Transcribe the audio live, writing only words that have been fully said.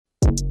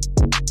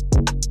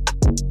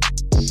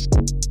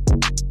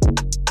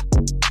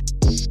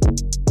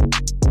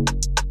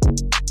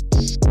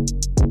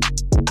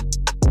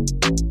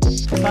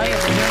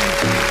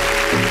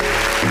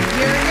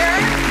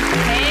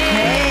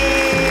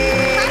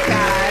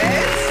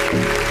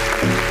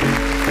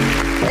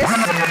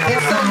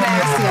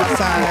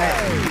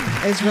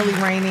It's really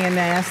rainy and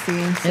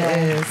nasty. So, It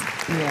is.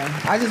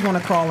 Yeah. I just want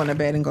to crawl in the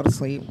bed and go to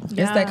sleep. It's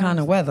that kind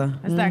of weather.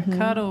 It's that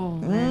cuddle.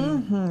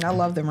 I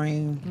love the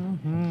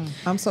rain.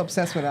 I'm so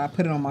obsessed with it. I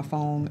put it on my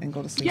phone and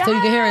go to sleep. Yeah. So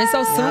you can hear it. It's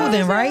so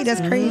soothing, right?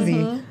 That's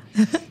crazy.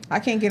 I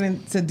can't get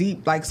into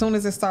deep. Like, soon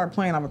as it started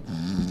playing, I'm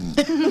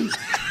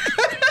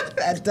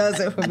that does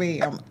it for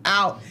me. I'm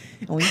out.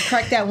 And when you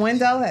crack that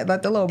window,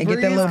 let the little And breeze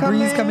get that little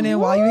breeze coming in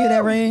while you hear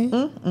that rain.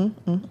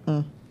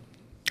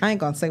 I ain't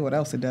gonna say what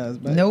else it does,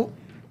 but Nope.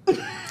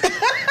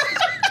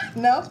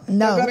 no,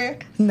 No. Don't go there.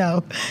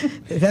 No.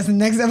 That's the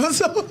next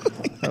episode.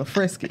 Oh,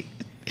 frisky.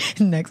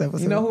 Next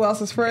episode. You know who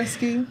else is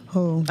frisky?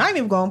 Who? I ain't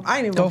even gonna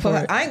Go put for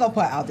her, it. I ain't gonna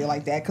put her out there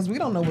like that because we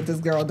don't know what this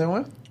girl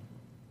doing.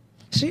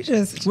 She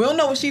just, We don't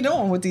know what she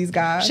doing with these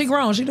guys. she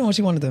grown. She doing what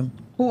she want to do.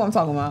 Who I'm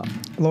talking about?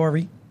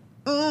 Lori.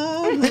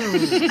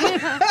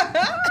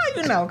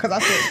 You know, because I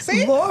said,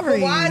 see,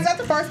 Lori. why is that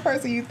the first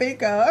person you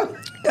think of?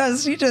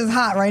 Because she just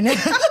hot right now.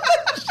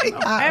 She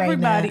hot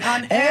Everybody right now.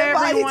 on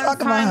Everybody everyone's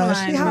talking about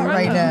her. She hot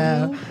right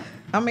now.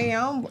 I mean,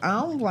 I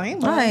don't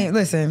blame her. I ain't,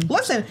 listen.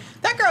 Listen,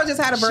 that girl just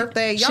had a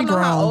birthday. Y'all she know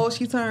how grown. old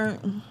she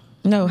turned?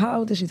 No, how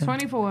old is she?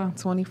 24.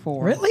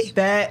 24. Really?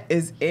 That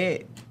is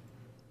it.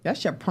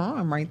 That's your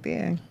prime right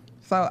there.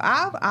 So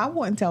I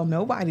wouldn't tell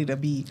nobody to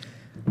be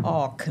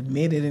all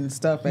committed and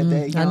stuff at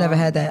that young. I never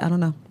had that. I don't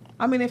know.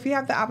 I mean, if you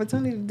have the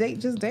opportunity to date,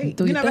 just date.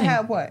 Do You your never thing.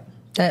 had what?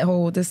 That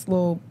whole, this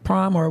little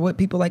prom or what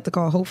people like to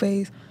call whole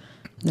phase.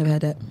 Never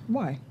had that.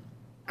 Why?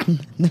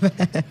 Never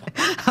had that.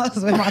 I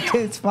was with my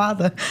kid's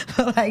father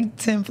for like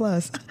 10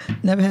 plus.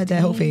 Never had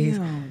that whole phase.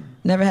 Damn.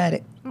 Never had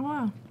it. Oh,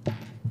 wow.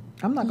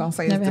 I'm not gonna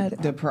say Never had it's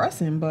it.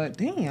 depressing, but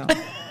damn.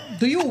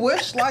 Do you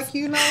wish like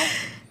you know?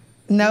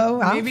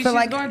 No, I Maybe don't she's feel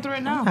like going through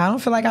it now. I don't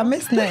feel like I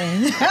missed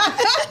nothing.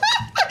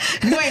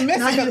 You ain't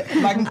missing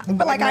 'cause,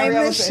 like I ain't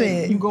Mariella miss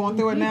said, shit. You going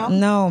through it now?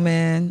 No,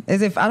 man.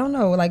 As if I don't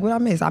know, like what I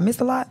missed. I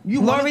missed a lot.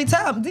 You Lori,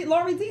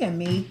 Lori DM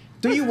me.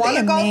 Do you want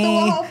to DM go me.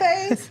 through a whole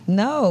phase?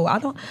 No, I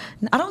don't.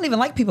 I don't even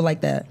like people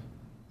like that.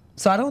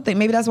 So I don't think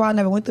maybe that's why I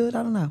never went through it.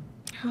 I don't know.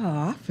 Oh,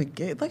 I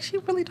forget. Like she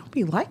really don't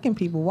be liking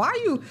people. Why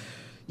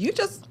you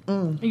just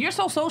You're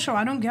so social.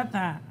 I don't get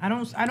that. I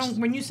don't.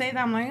 When you say that,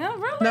 I'm like, oh,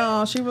 really?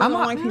 no, she really don't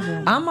like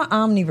people. I'm an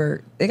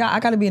omnivert. I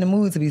got to be in the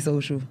mood to be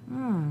social.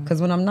 Because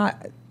when I'm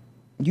not,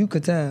 you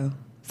could tell.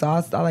 So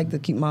I like to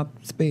keep my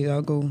space.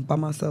 I'll go by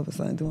myself or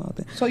something, do all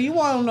that. So you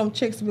want them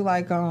chicks to be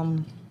like,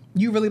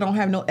 you really don't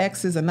have no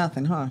exes or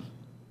nothing, huh?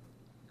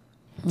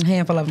 A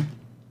handful of them.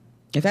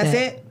 If That's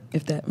that. it?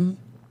 If that.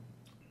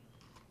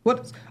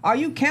 What are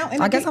you counting?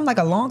 I guess I'm like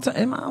a long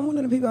term. I'm one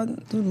of the people I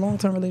do long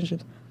term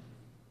relationships.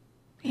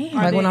 Are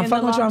Like when they I'm in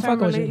fucking a with you, I'm long-term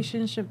fucking with you.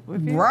 relationship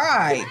with you?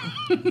 right.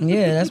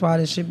 Yeah, that's why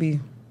this should be.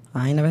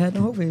 I ain't never had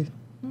no whole phase.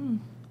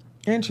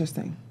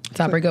 Interesting.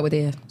 So I break up with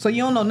their. So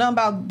you don't know nothing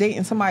about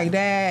dating somebody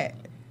that,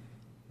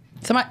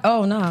 Somebody.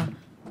 Oh nah.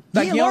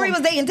 Like, Yeah, you Lori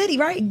don't- was dating Diddy,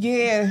 right?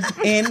 yeah,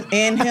 and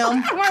him,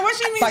 Wait, what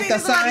she mean? like the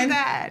son,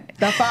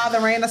 the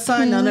father and the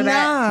son, none of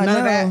that, none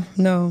of that.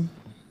 No.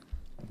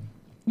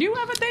 Do you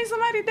ever date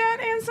somebody dad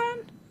and son?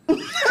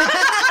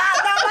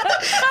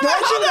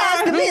 Don't you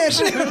ask me a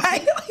shit.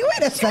 Like,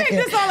 wait a second.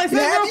 This all like so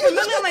Have real you-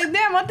 familiar. Like,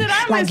 damn, what did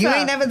I miss? Like you up?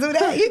 ain't never do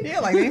that. Yeah,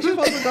 like ain't you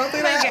supposed to go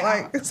through that?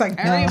 Like it's like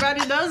no.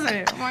 Everybody does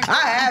it. I'm like, I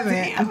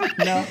haven't.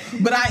 No.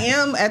 But I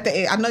am at the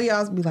age. I know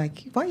y'all be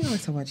like, why you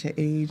always talk about your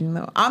age? You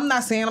know, I'm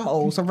not saying I'm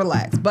old, so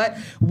relax. But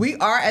we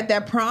are at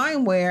that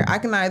prime where I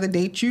can either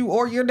date you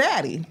or your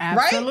daddy. Right?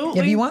 Absolutely.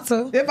 If you want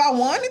to. If I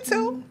wanted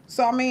to.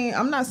 So I mean,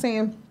 I'm not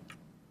saying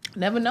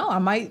never know. I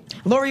might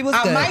Lori was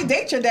good. might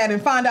date your dad and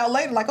find out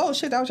later, like, oh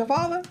shit, that was your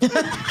father.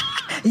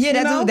 Yeah,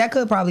 You know? that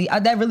could probably,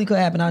 that really could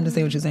happen. I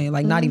understand what you're saying.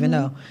 Like, not even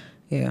know.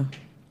 Yeah.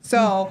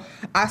 So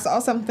I saw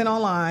something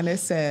online that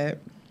said,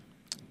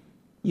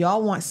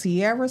 y'all want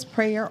Sierra's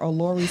prayer or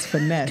Lori's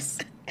finesse?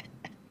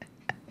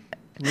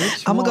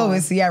 Which I'm going to go one?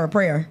 with Sierra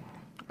Prayer.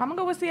 I'm gonna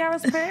go with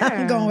Sierra's prayer.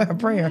 I'm going with her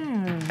prayer.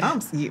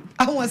 I'm Sierra.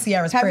 I want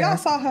Sierra's Have prayer. y'all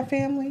saw her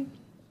family?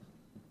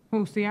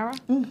 Who, Sierra?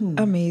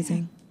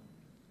 Amazing.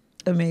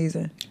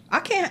 Amazing. I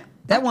can't,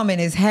 That woman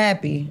is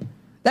happy.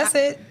 That's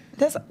it.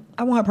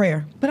 I want her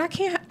prayer. but I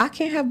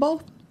can't have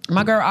both.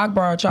 My girl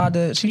Akbar tried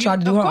to do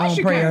of her course own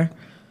you prayer. can.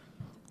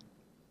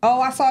 Oh,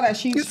 I saw that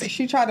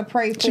she tried to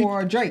pray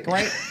for Drake,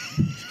 right?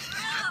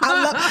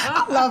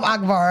 I love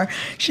Akbar.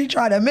 She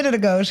tried a minute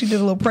ago. She did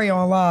a little prayer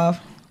on live.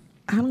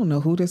 I don't know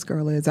who this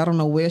girl is. I don't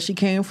know where she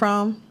came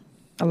from.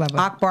 I love her.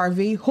 Akbar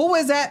V. Who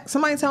is that?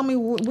 Somebody tell me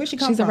where she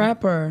comes She's from. a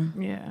rapper.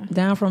 Yeah.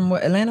 Down from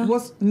what, Atlanta?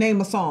 What's name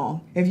a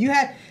song?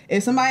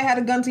 If somebody had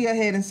a gun to your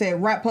head and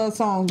said rap her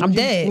song, I'm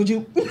dead. Would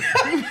you?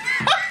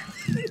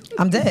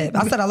 I'm dead.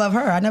 I said I love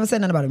her. I never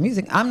said nothing about her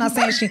music. I'm not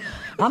saying she.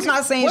 I'm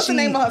not saying What's she. the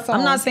name of her song?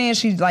 I'm not saying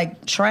she's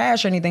like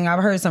trash or anything.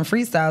 I've heard some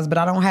freestyles, but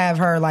I don't have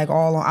her like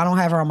all. I don't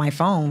have her on my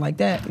phone like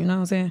that. You know what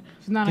I'm saying?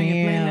 She's not on your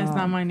Damn. playlist,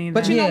 not mine either.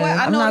 But you know what?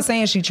 I I'm know- not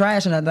saying she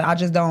trash or nothing. I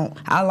just don't.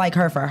 I like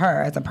her for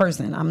her as a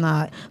person. I'm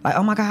not like,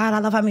 oh my god, I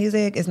love her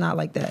music. It's not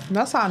like that.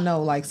 That's how I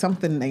know like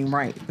something ain't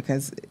right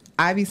because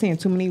I be seeing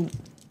too many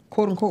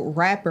quote unquote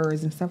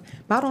rappers and stuff,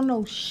 but I don't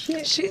know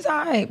shit. She's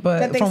alright, but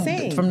That they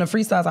sing. from the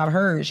freestyles I've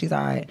heard, she's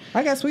alright.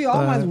 I guess we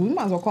might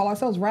as well call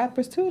ourselves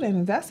rappers too.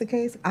 Then if that's the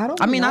case, I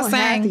mean, I know sang.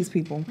 half these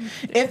people.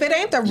 If it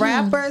ain't the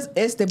rappers,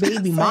 it's the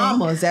baby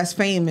mamas that's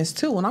famous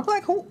too. And I'm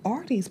like, who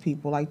are these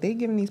people? Like they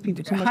giving these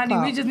people too much Honey,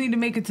 clout. we just need to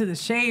make it to the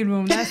shade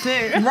room. That's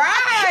it.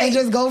 Right. And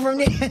just go from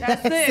there.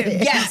 That's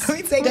it. Yes,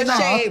 We taking the off.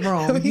 shade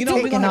room. We You know,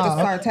 we're taking gonna have off.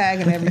 to start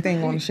tagging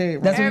everything on the shade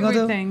room. That's what we gonna do?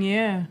 Everything,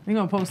 yeah. We're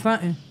going to post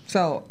something.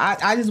 So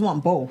I just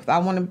want both. I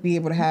want to be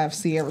able to have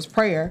Sierra's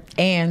prayer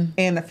And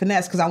the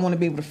finesse because I want to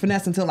be able to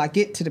finesse until I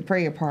get to the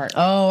prayer part.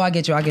 oh, I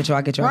get you. Right?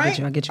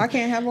 I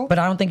can't have both. But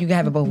I don't think you can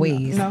have it both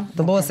ways. No.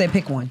 The Lord said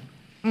pick one.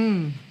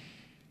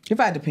 If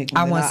I had to pick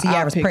one, I then want I'll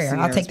Sierra's pick prayer.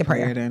 I'll take the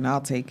prayer. Then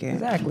I'll take it.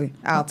 Exactly.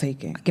 I'll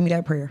take it. Give me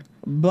that prayer.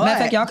 But Matter of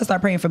fact, y'all can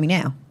start praying for me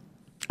now.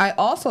 I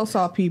also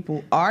saw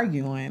people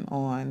arguing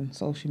on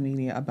social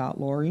media about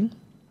Lori.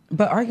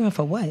 But arguing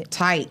for what?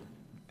 Tight.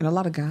 And a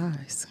lot of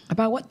guys.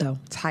 About what though?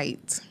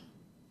 Tight.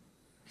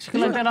 She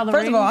collected all the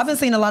First rings. of all, I've been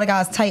seeing a lot of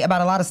guys tight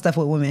about a lot of stuff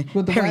with women.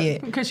 With the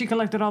period. Because she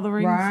collected all the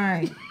rings.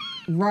 Right.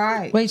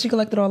 Right. Wait, she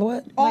collected all the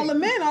what? All the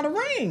men, all the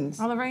rings.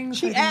 All the rings.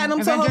 She like added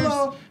them to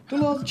Avengers. the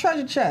little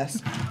treasure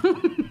chest.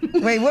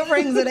 Wait, what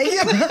rings are they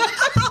giving her?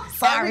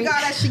 Every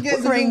guy that she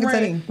gets a new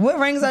ring. What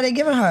rings are they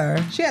giving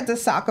her? She had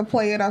this soccer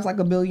player that was like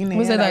a billionaire.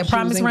 Was it that like she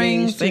promise was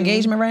rings, engaged to.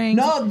 engagement rings?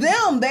 No,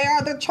 them. They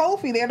are the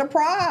trophy. They're the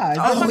prize.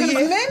 Oh, Those are the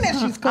yeah. men that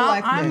she's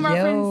collecting. I'm Yo,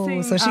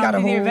 referencing so she got a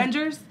the whole-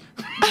 Avengers.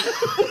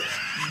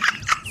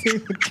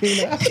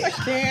 I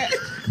can't.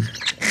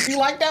 You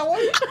like that one?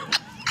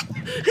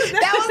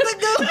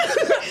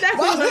 That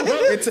was a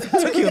good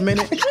It took you a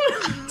minute.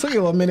 Took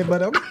you a minute,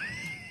 but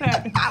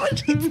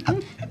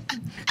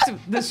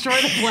Destroy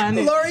the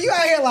planet. Lori, you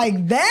out here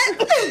like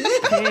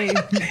that? Hey.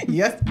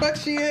 yes, but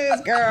she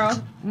is,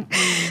 girl.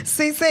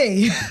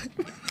 CC.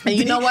 And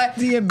you know what?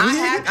 Do you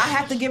I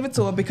have to give it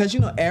to her because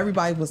you know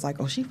everybody was like,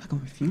 "Oh, she fucking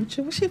with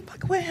Future. What she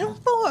fucking with him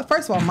for?"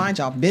 First of all, mind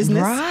y'all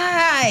business.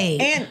 Right.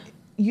 And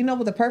you know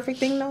what the perfect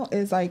thing though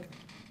is like.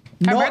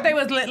 Her birthday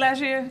was lit last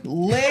year.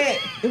 lit.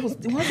 It was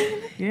wasn't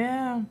it?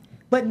 Yeah.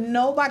 But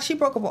nobody, she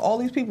broke up with all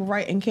these people,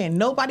 right? And can't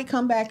nobody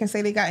come back and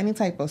say they got any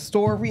type of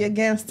story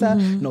against her.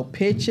 No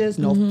pictures,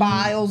 no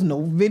files,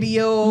 no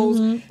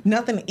videos,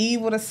 nothing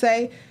evil to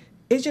say.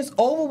 It's just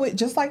over with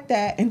just like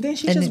that. And then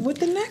she's just with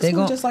the next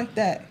one just like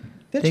that.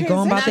 They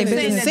going about their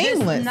business.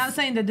 Seamless. Not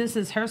saying that this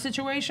is her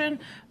situation,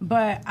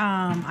 but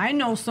I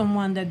know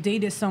someone that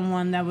dated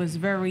someone that was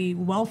very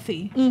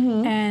wealthy.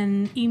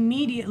 And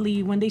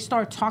immediately when they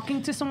start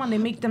talking to someone, they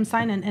make them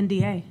sign an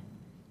NDA.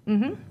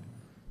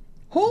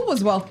 Who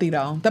was wealthy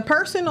though? The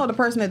person or the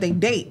person that they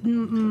date?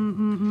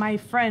 My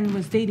friend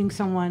was dating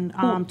someone,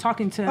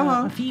 talking to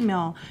a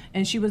female,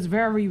 and she was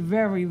very,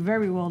 very,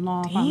 very well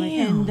off.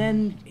 And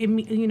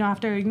then,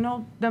 after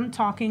them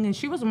talking, and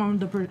she was among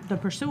the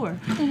pursuer,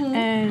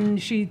 and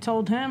she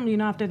told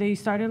him, after they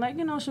started,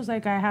 she was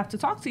like, I have to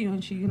talk to you,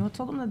 and she,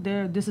 told him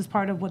that this is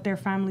part of what their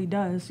family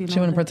does. She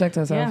want to protect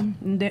herself.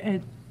 Yeah,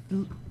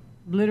 and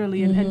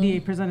literally an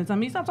NDA presented to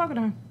me. He stopped talking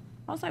to her.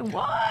 I was like,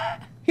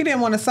 what? He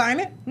didn't want to sign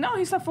it? No,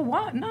 he said, for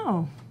what?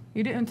 No,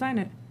 he didn't sign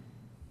it.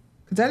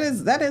 That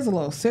is a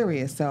little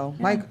serious though.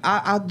 Like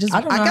I don't know guess how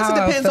it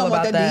I depends feel on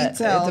what the about that.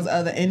 details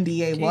of the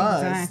NDA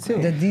was Exactly.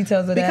 too. The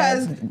details of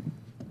Because that.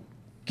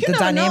 you The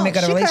never dynamic know. of the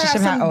She could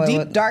relationship, have some how-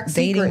 deep dark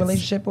dating secrets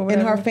relationship or in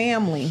her whatever.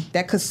 family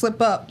that could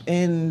slip up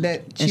and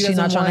that And she's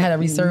not trying to have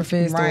it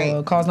resurfaced right.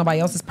 or cause nobody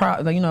else's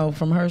problem,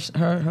 from her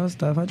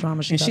stuff, her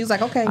drama. And she's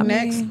like, okay,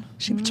 next.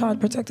 She tried to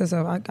protect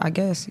herself, I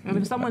guess. And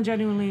if someone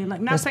genuinely, not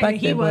saying that Respect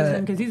he it, but-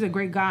 wasn't, because he's a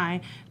great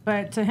guy,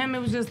 but to him it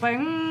was just like,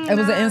 It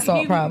was an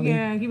insult, probably.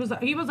 Yeah, he was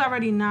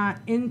already not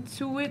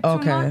into it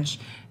Okay. too much.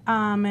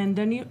 And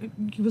then he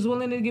was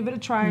willing to give it a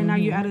try. And now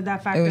you added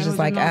that factor. It was just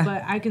like,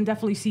 but I can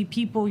definitely see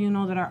people,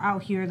 that are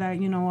out here that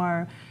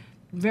are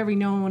very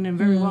known and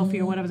very wealthy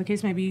or whatever the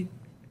case may be,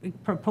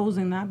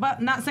 proposing that,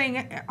 but not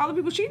saying all the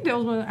people she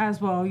deals with as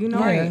well.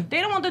 Right.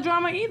 They don't want the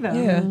drama either.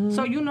 Yeah.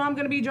 So I'm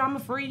gonna be drama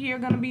free. You're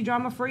gonna be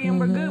drama free, and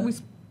we're good.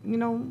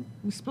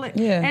 We split.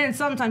 Yeah. And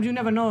sometimes you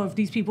never know if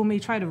these people may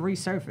try to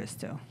resurface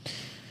too.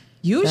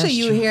 Usually That's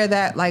you true. hear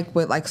that like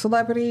with like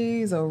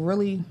celebrities or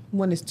really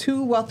when it's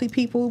two wealthy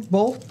people,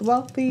 both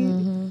wealthy.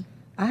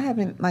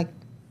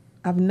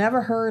 I've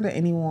never heard of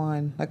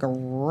anyone like a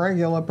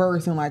regular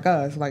person like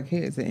us like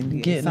here's the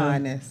NDA, Getting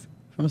sign a- this.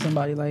 From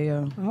somebody like,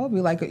 yo. I would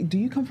be like, do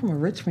you come from a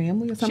rich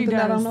family or something She does.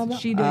 that I don't know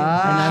about? She did.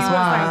 Ah. And that's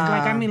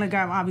she was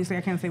obviously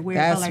I can't say where,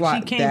 That's but why-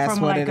 she came that's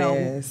from what like it a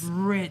is.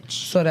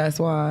 rich. So that's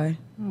why.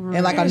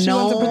 And like Yeah, a she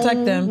wants known, to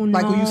protect them.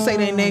 like when you say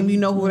their name, you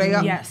know who they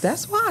are. Yes.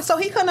 That's why. So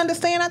he couldn't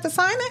understand not to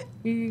sign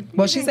it.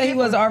 Well, she said he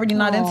was already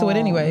not into it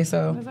anyway,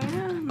 so.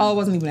 Oh, it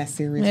wasn't even that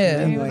serious.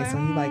 Yeah. Anyway, so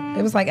he like,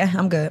 It was like,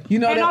 I'm good. you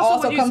know, And that also,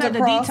 also what you comes said,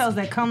 across. the details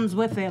that comes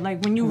with it.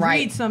 Like when you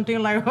Right. read something,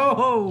 like,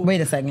 oh,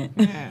 Wait a second.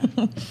 yeah,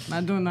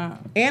 not doing that.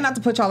 And not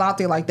to put y'all out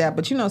there like that,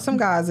 but some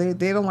guys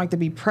they don't like to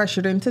be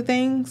pressured into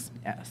things,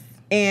 Yes.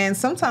 and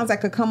sometimes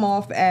that could come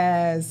off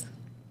as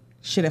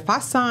shit, if I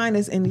sign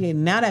this NDA,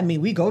 now that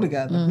means we go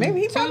together.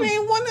 Maybe he probably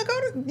ain't want to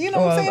go to, you know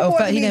what I'm saying?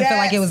 Or he didn't feel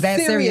like it was that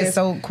serious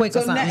so quick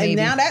or something.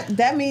 Now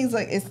that means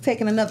like it's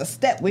taking another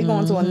step. We're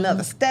going to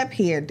another step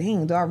here.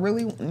 Dang, do I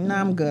really? Nah,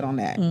 I'm good on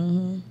that.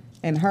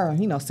 And her,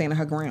 standing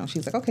her ground.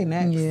 She's like, okay,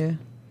 next. Yeah.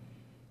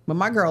 But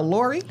my girl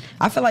Lori,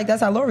 I feel like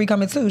that's how Lori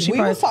coming too. We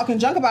was talking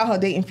junk about her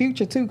dating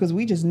Future too, because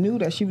we just knew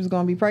that she was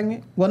going to be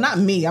pregnant. Well, not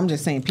me. I'm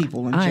just saying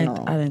people in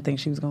general. I didn't think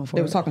she was going for it.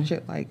 They were talking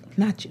shit like,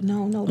 not you.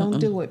 No, don't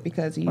do it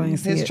because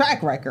his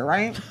track record,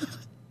 right?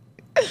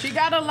 She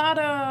got a lot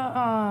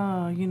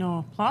of,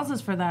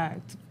 applauses for that.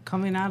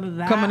 Coming out of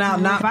that. Coming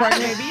out not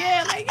pregnant.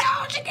 Yeah, like,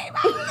 yo, she came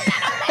out with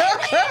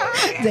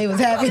that baby. They was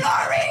happy.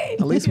 Sorry.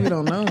 At least we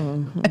don't know.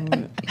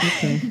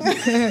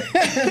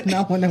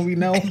 Not one that we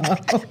know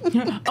of.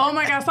 Oh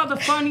my God, I saw the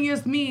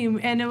funniest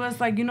meme, and it was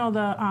like,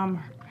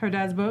 her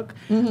dad's book.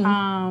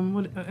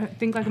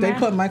 Think Like a Man. They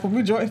put Michael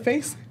B. Jordan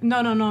face?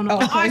 No.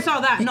 Oh, I saw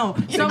that. No.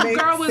 Some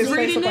girl was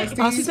reading it.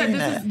 Like She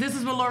said, this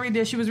is what Lori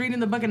did. She was reading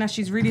the book, and as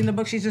she's reading the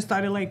book, she just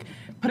started like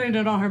putting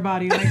it on her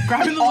body, like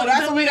grabbing the,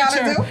 that's what we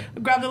gotta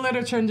do? Grab the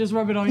literature and just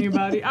rub it on your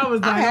body. I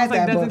was I like,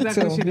 that's book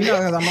exactly too. what she did.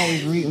 Because I'm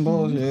always reading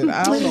bullshit.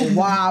 I don't know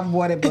why I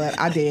bought it, but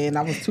I did. And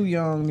I was too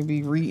young to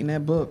be reading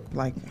that book.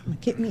 Like,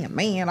 get me a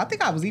man. I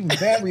think I was even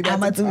married at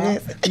the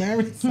time.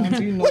 Married, so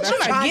what you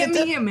like? Get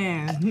me a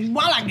man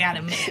while I got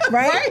a man.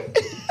 Right?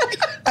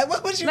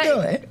 What was you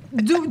doing?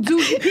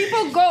 Do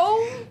people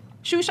go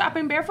shoe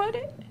shopping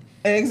barefooted?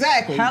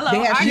 Exactly. Hello.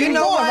 You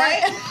know what?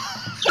 Right?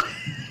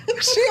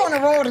 She on the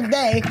road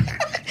today.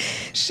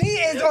 She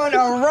is on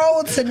a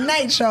roll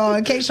tonight, y'all,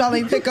 in case y'all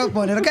ain't pick up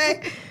on it,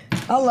 okay?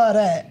 I love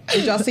that.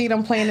 Did y'all see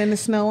them playing in the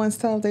snow and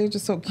stuff? They were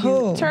just so cute.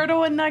 Cool.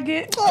 Turtle and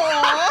Nugget.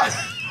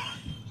 Aww.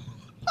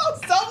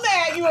 I'm so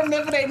mad you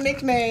remember their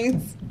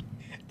nicknames.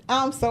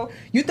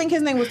 You think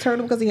his name was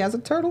Turtle because he has a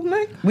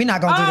turtleneck? We're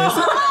not going to do this.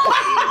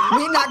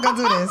 We're not going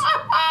to do this.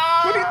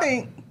 What do you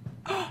think?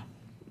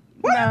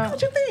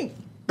 What you think?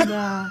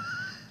 No.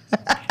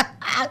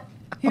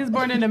 He was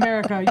born in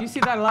America. You see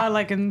that a lot,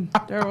 like in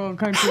their own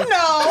country. No,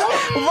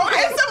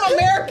 it's some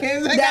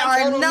Americans that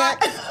are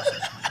not.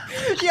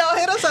 Y'all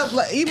hit us up,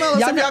 email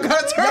us if y'all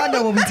got a turtle. Y'all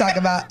know what we talking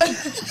about.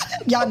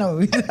 Y'all know what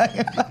we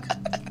talking about.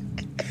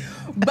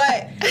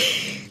 But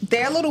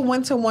their little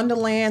winter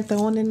wonderland,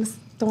 throwing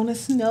the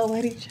snow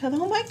at each other.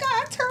 Oh my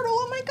God, turtle!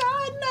 Oh my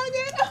God,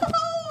 nugget!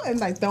 Oh, and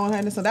like throwing her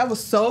in the snow. That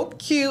was so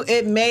cute.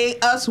 It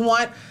made us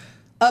want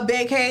a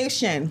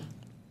vacation.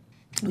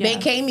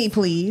 Yes. Vacay me,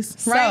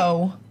 please. So,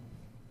 right?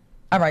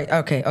 All right.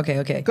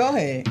 Okay. Go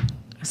ahead.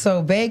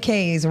 So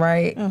vacays,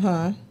 right?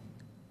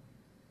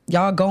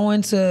 Y'all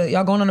going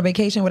on a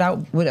vacation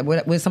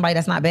with somebody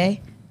that's not bae?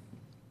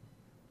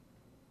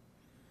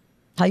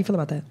 How you feel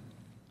about that?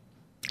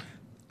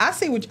 I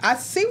see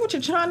what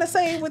you're trying to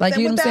say with like that.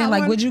 You know what I'm saying?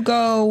 Like, would you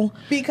go?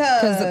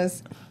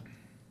 Because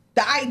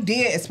the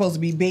idea is supposed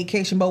to be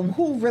vacation, but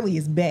who really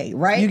is bae,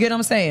 right? You get what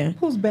I'm saying?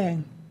 Who's bae?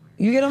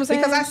 You get what I'm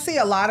saying? Because I see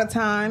a lot of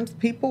times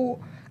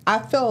I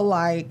feel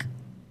like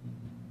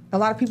a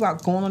lot of people are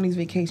going on these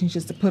vacations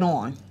just to put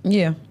on.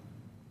 Yeah.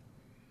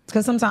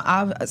 Because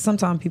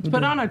sometimes people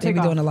put on or take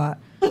off? They be doing a lot.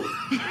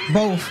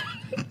 Both.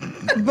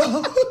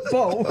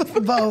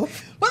 Both.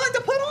 But like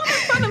to put on in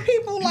front of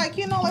people, like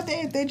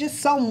like they're just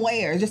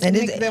somewhere, just to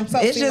make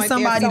themselves. It's seem just like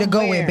somebody to go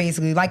with, somewhere.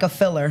 basically, like a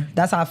filler.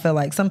 That's how I feel.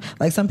 Like some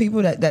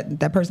people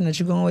that person that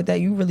you're going with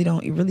that you really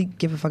don't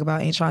give a fuck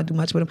about, ain't trying to do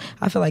much with them.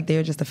 I feel like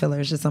they're just a filler.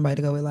 It's just somebody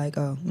to go with. Like,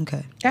 oh,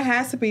 okay. It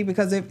has to be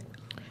because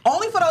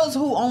only for those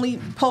who only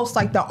post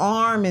like the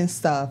arm and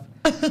stuff.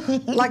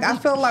 Like I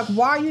feel like,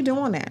 why are you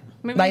doing that?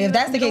 Maybe like if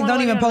that's the case,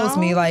 don't even post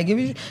me. Know? Like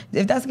if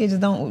that's the case,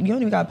 just don't. You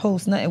don't even got to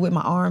post nothing with my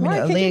arm and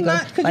a leg.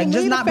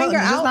 Just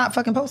not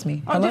fucking post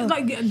me. Oh,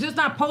 just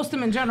not post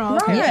them in general.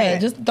 Right. Okay. Yeah,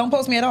 just don't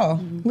post me at all.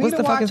 What's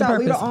the fucking purpose?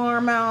 Leave the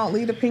arm out,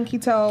 leave the pinky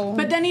toe.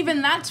 But then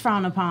even that's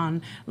frowned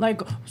upon.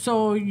 Like,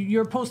 so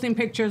you're posting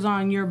pictures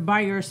you're by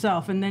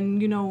yourself, and then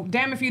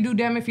damn if you do,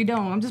 damn if you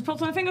don't. I'm just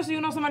posting a finger so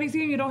somebody's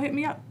seeing you. Don't hit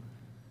me up.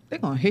 They're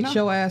going to hit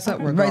your ass up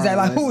regardless. Right,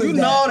 like, who is you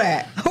that? know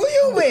that. Who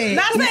you with?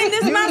 Not saying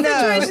this is my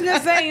situation.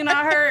 Just saying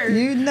I heard.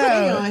 You know.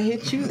 They're going to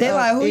hit you They're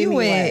like, who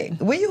anyway. you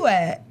with? Where you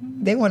at?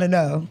 They want to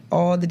know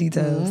all the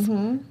details.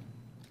 Mm-hmm.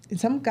 And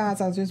some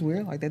guys are just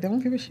weird like that. They don't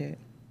give a shit.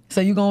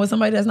 So you going with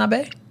somebody that's not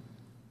bae?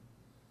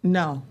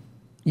 No.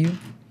 You?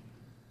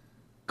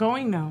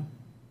 Going no.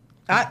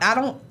 I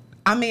don't.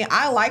 I mean,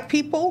 I like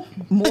people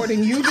more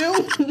than you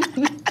do.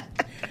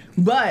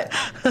 But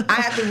I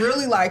have to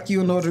really like you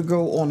in order to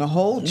go on a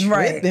whole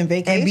trip and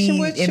vacation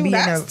with you.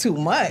 That's too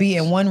much. Be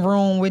in one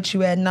room with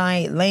you at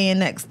night, laying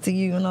next to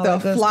you and all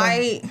that good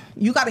flight, stuff.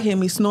 You got to hear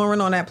me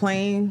snoring on that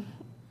plane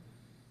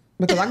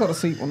because I go to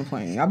sleep on the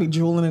plane. I'll be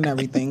drooling and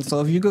everything.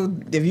 So if you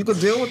could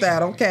deal with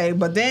that, okay.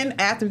 But then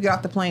after we get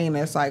off the plane,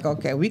 it's like,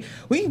 okay, we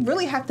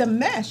really have to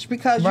mesh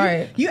because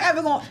you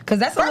ever going? Because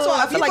that's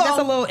I feel like that's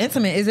a little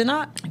intimate, is it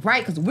not?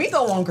 Right, because we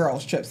go on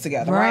girls trips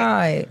together,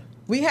 right?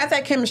 We have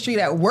that chemistry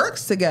that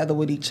works together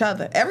with each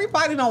other.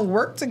 Everybody don't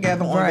work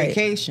together on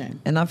vacation.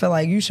 And I feel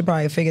like you should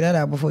probably figure that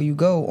out before you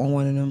go on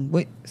one of them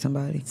with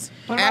somebody.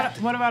 What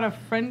about a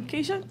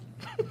friendcation?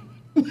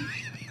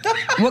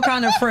 What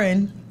kind of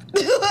friend?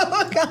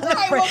 What kind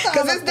of friend?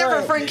 Because it's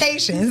different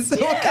friendcations. So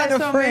what kind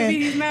of friend?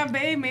 Maybe he's not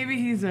babe, maybe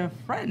he's a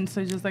friend,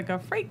 so just like a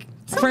freak.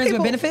 Friends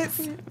with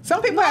benefits?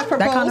 Some people have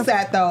proposed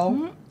that though.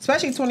 Mm-hmm.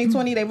 Especially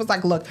 2020, they was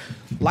like, look,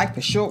 life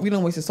is short. We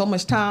don't waste so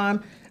much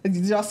time. Did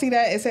y'all see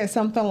that? It said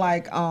something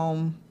like,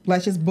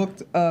 let's just book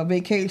a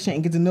vacation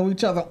and get to know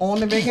each other on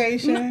the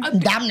vacation.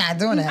 I'm not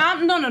doing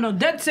that. No.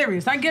 Dead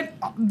serious. I get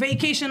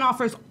vacation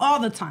offers all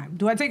the time.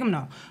 Do I take them?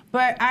 No.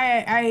 But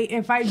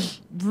if I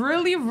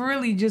really,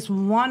 really just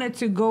wanted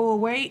to go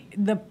away,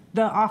 the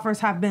offers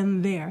have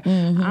been there.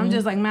 Mm-hmm. I'm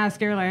just like mad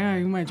scared. Like, oh,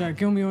 you might try to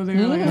kill me over there.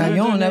 Mm-hmm. Like, you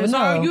don't never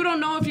know. You don't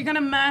know if you're gonna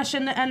mash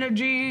in the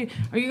energy.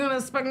 Are you gonna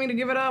expect me to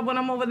give it up when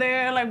I'm over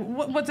there? Like,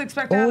 what's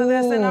expected out of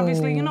this? And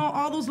obviously,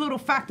 all those little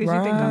factors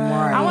you think of.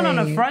 Right. I went on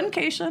a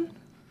friendcation.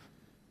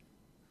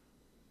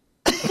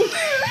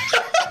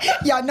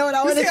 Y'all know what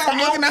I want to say. I'm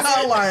looking at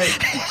her like,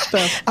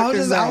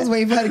 I was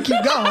waiting for her to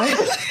keep going.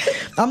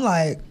 I'm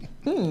like,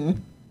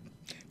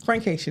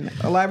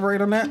 Friendcation.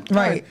 Elaborate on that.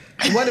 Right.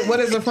 What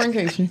is a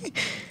friendcation?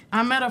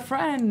 I met a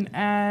friend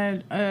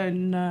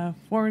in a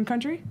foreign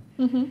country.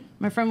 Mm-hmm.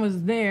 My friend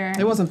was there.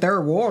 It wasn't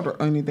third world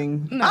or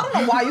anything. No. I don't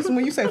know why.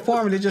 When you say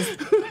foreign, I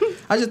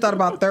just thought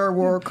about third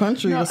world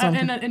country or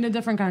something. In a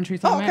different country.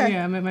 So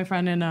I met my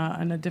friend in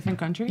a different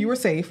country. You were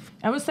safe.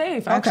 I was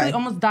safe. I actually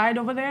almost died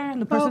over there.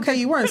 And the person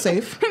you weren't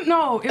safe.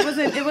 No, it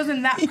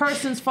wasn't that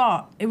person's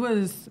fault. It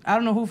was, I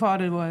don't know whose fault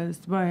it was,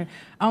 but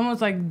I almost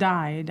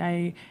died.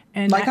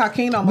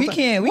 Hakeem almost. We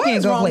can't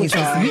go places.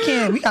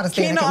 We gotta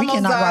stay. Keen We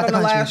cannot died rock the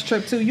on the country. last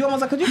trip too. You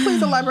almost could you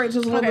please elaborate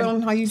just a little bit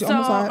on how you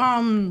almost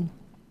died?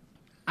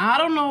 I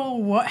don't know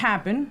what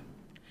happened,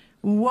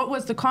 what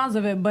was the cause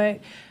of it, but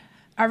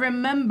I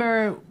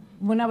remember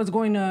when I was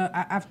going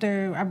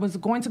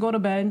to go to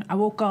bed, I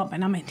woke up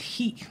and I'm in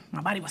heat.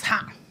 My body was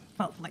hot.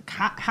 Felt like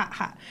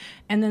hot.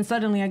 And then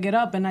suddenly I get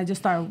up and I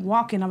just start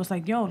walking. I was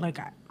like, yo, like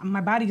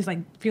my body is like,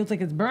 feels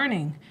like it's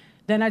burning.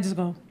 Then I just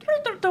go,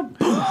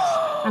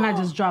 and I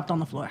just dropped on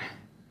the floor.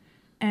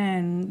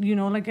 And,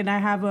 and I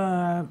have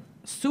a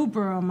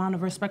super amount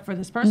of respect for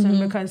this person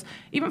because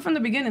even from the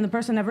beginning, the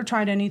person never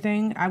tried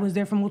anything. I was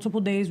there for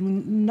multiple days.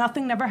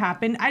 Nothing never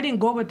happened. I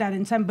didn't go with that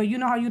intent, but you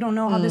know how you don't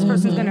know how this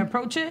person's going to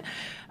approach it?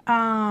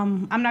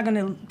 I'm not going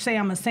to say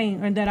I'm a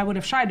saint or that I would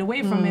have shied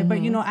away from it, but,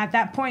 at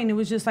that point, it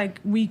was just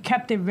like we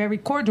kept it very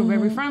cordial,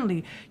 very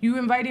friendly. You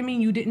invited me.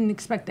 You didn't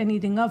expect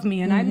anything of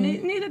me, and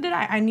neither did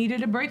I. I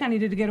needed a break. I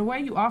needed to get away.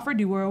 You offered.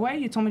 You were away.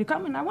 You told me to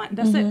come, and I went.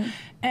 That's it.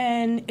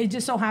 And it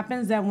just so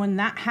happens that when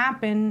that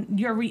happened,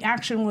 your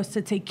reaction was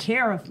to take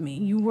care of me.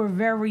 You were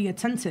very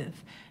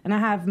attentive, and I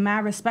have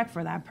mad respect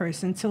for that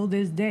person till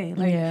this day.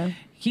 Like,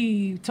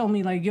 he told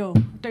me, like, yo, I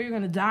thought you were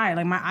going to die.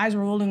 Like, my eyes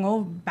were rolling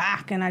over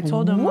back. And I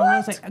told him, I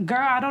was like, girl,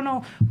 I don't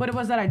know what it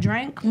was that I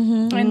drank.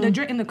 And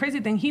the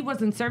crazy thing, he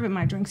wasn't serving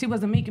my drinks. He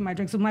wasn't making my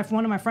drinks. So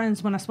one of my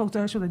friends, when I spoke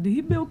to her, she was like, did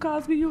he Bill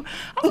Cosby you?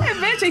 I was like,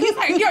 bitch. And he's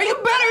like, yo, you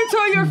better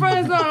tell your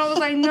friends no. And I was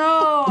like,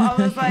 no. I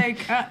was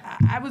like,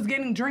 I was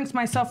getting drinks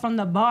myself from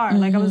the bar.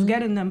 Like, I was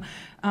getting them.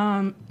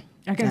 I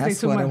can't say too much.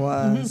 That's what it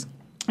was.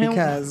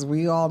 Because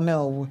we all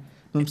know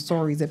some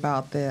stories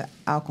about the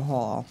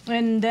alcohol.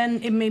 And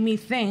then it made me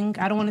think,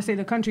 I don't want to say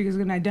the country is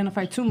going to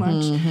identify too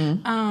much.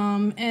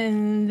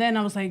 And then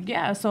I was like,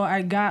 so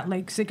I got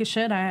like sick as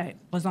shit. I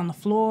was on the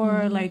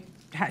floor, like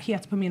he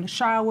had to put me in the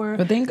shower.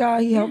 But thank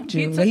God he helped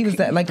you. He was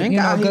that, like, a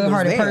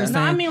good-hearted person. No,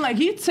 I mean, like,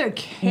 he took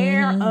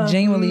care of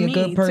genuinely me. A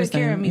good person. Took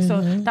care of me.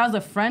 So that was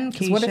a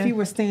friend-cation. What if you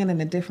were staying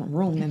in a different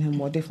room than him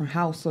or a different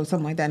house or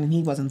something like that and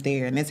he wasn't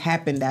there and it's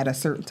happened at a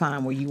certain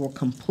time where you were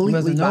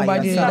completely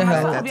by yourself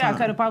at that time? I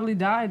could have probably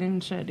died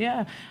and shit.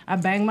 Yeah. I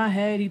banged my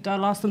head. He thought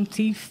I lost some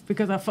teeth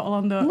because I fell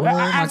on the...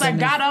 I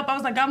got up. I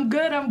was like, I'm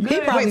good.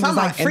 He probably was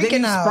like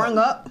freaking out. Sprung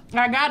up?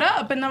 I got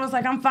up and I was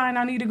like, I'm fine.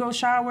 I need to go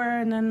shower.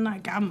 And then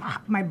like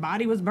my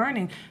body was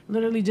burning.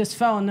 Literally just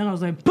fell, and then I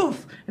was like,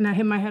 poof, and I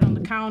hit my head on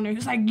the counter. He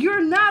was like,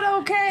 "You're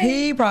not okay."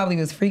 He probably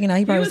was freaking out.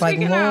 He probably was like,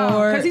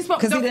 "Lord,"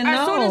 because he didn't know.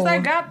 As soon as I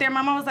got there,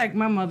 my mom was like,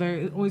 my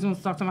mother always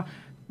wants to talk to my.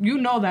 You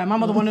know that my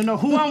mother want to know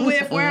who I'm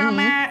with, where I'm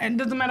at, and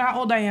it doesn't matter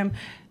how old I am.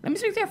 Let me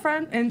speak to your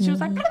friend, and she was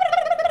like.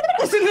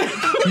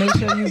 Make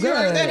sure you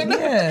good.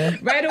 Yeah.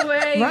 Right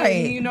away.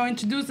 Right. And,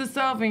 introduced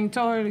herself and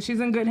told her that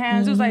she's in good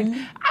hands. It was like,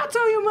 I'll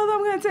tell your mother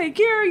I'm gonna take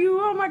care of you.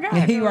 Oh my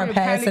God. You were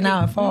passing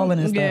out and falling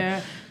and stuff.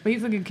 Yeah. But he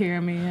took good care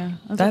of me, yeah.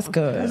 That's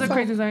good. It was a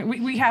crazy story.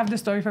 We have this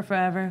story for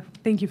forever.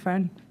 Thank you,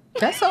 friend.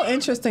 That's so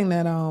interesting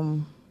that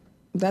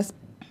that's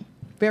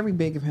very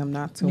big of him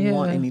not to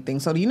want anything.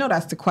 So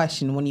that's the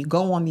question when you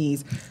go on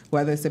these,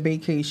 whether it's a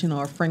vacation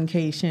or a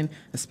friendcation,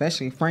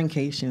 especially a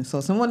friendcation. So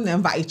someone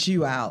invites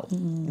you out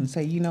and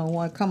say, you know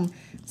what, come.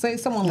 Say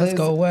someone lives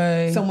go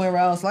away somewhere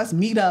else. Let's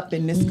meet up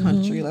in this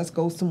country. Let's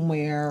go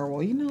somewhere.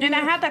 Or And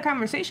I had that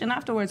conversation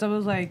afterwards. I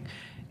was like,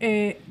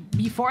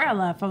 before I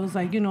left, I was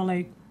like,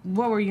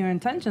 what were your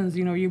intentions?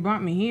 You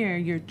brought me here.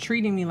 You're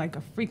treating me like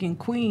a freaking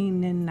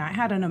queen, and I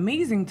had an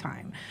amazing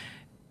time.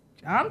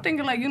 I'm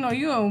thinking like,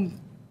 you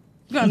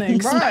gonna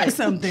expect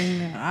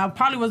something. I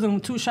probably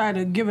wasn't too shy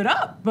to give it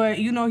up, but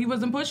you know, he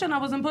wasn't pushing. I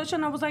wasn't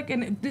pushing. I was like,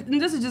 and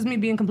this is just me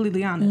being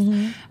completely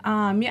honest.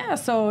 Yeah,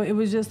 so it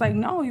was just like,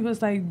 no, he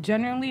was like,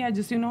 genuinely, I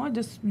just, you know,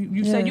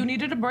 you said you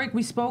needed a break.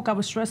 We spoke. I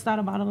was stressed out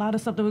about a lot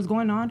of stuff that was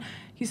going on.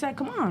 He said,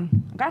 come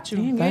on, I got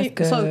you. That's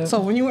good.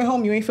 So when you went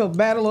home, you ain't feel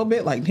bad a little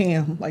bit? Like,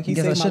 damn, like he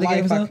saved my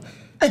life.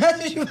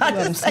 You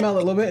let him smell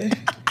it a little bit.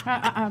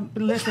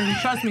 Listen,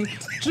 trust me.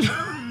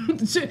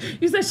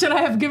 You said, should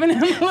I have given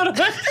him a little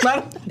bit?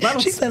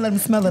 She said, let him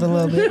smell it a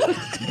little bit.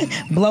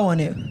 Blow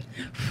on it.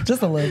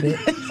 Just a little bit.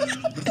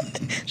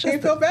 She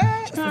ain't feel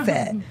bad?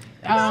 Sad.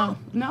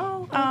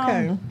 No.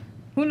 Okay.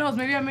 Who knows?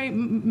 Maybe I may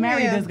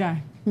marry this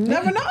guy. You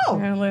never know.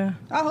 Yeah.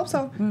 I hope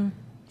so.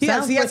 He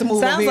Sounds has to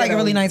move over like here, a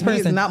really nice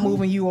person. He's not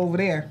moving you over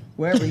there,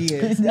 wherever he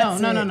is. No.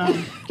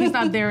 He's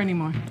not there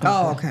anymore.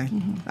 Oh, okay.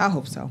 I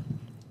hope so.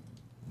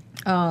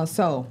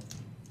 So.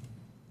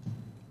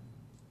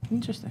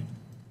 Interesting.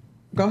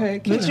 Go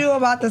ahead, Keena. What you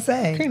about to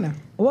say? Keena.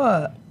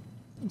 What?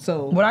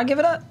 So. Would I give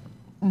it up?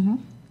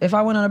 If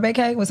I went on a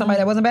vacay with somebody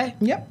that wasn't bad?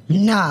 Yep.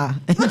 Nah.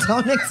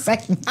 Don't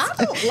expect me to.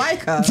 I don't like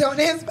her. Don't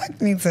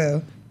expect me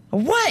to.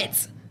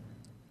 What?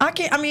 I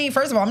can't. I mean,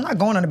 first of all, I'm not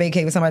going on a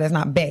vacay with somebody that's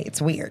not bae.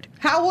 It's weird.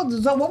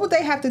 So what would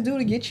they have to do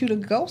to get you to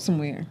go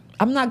somewhere?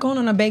 I'm not going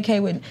on a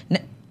vacay with.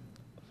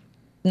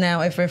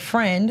 Now, if a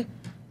friend,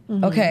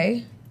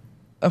 okay,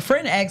 a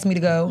friend asked me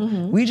to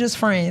go, we just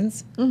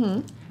friends.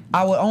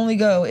 I would only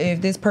go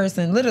if this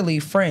person, literally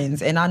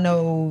friends, and I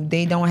know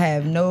they don't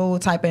have no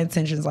type of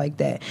intentions like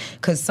that.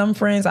 Because some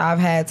friends I've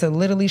had to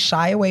literally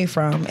shy away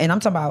from, and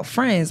I'm talking about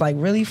friends, like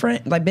really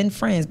friends, like been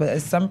friends, but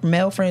it's some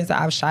male friends that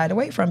I've shied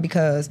away from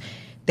because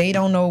they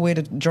don't know where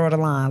to draw the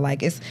line.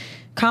 Like, it's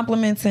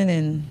complimenting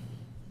and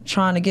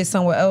trying to get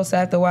somewhere else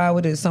after a while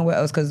with it somewhere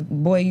else, because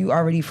boy, you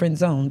already friend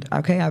zoned.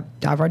 Okay,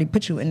 I've already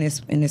put you in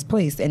this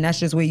place, and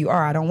that's just where you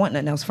are. I don't want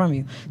nothing else from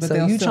you. But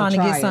so you trying to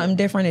get it. something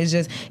different is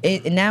just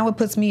it. Now it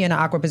puts me in an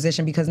awkward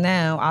position because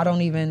now I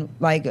don't even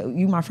like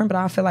you, my friend, but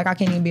I feel like I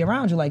can't even be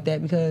around you like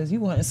that because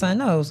you want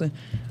something else.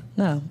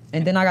 No,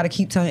 and then I got to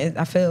keep telling.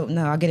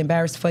 I get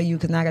embarrassed for you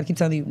because now I got to keep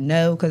telling you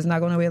no because it's not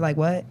going nowhere. Like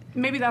what?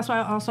 Maybe that's why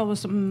I also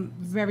was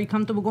very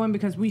comfortable going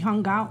because we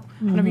hung out.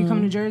 Whenever you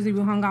come to Jersey,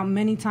 we hung out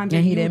many times.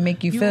 And he didn't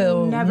make you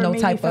feel no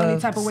type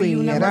of way.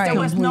 There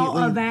was no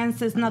completely.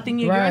 advances, nothing.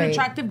 You're an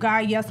attractive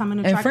guy. Yes, I'm an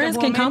attractive and friends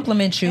woman. can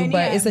compliment you,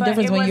 but it's a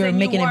difference when you're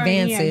making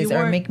advances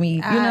or make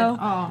me,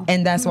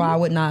 and that's why I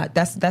would not.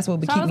 That's what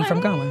would keep me from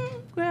going.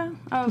 Yeah,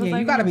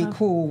 you gotta be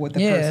cool with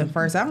the person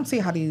first. I don't see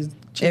how these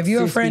chicks if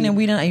you're a friend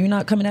and you're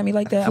not coming at me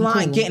like that, flying,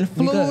 I'm cool. getting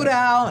flued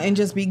out and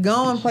just be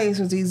going places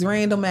with these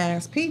random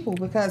ass people.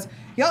 Because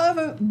y'all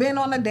ever been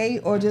on a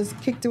date or just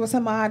kicked it with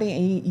somebody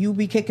and you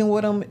be kicking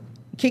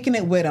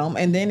it with them,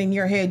 and then in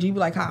your head you be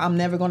like, I'm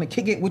never gonna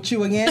kick it with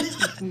you again.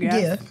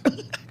 Yeah.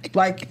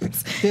 Like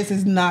this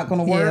is not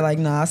gonna work. Yeah, like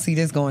I see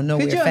this going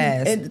nowhere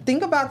fast. And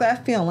think about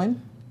that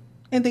feeling.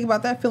 And think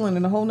about that feeling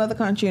in a whole nother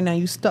country, and now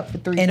you stuck for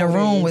 3 in a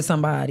room days with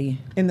somebody.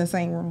 In the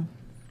same room.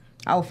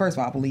 First of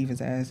all, I believe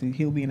his ass.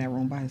 He'll be in that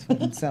room by his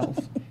fucking self.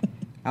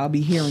 I'll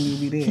be here and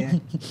you'll be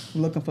there.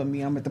 Looking for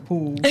me. I'm at the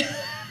pool.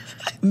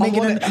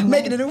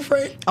 making a new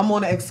friend. I'm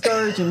on an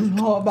excursion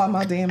all by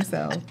my damn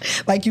self.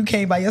 Like you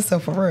came by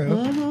yourself for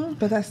real.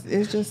 But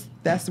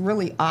that's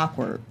really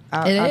awkward.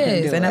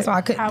 It is, and that's why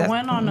I couldn't. I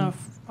went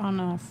on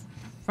a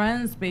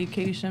friend's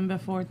vacation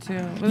before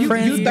too. You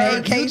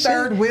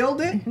third wheeled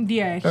it?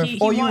 Yeah.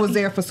 You was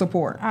there for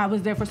support? I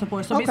was there for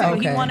support. So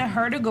basically, he wanted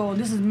her to go.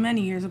 This is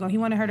many years ago. He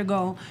wanted her to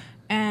go,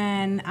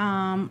 and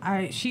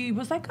she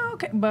was like, oh,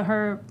 okay, but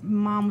her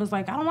mom was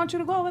like, I don't want you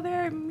to go over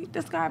there and meet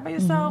this guy by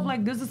yourself.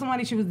 Like this is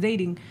somebody she was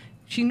dating.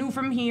 She knew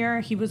from here.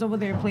 He was over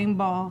there playing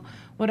ball,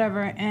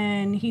 whatever,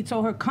 and he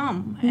told her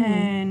come,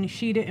 and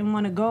she didn't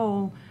want to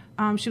go.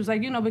 She was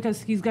like,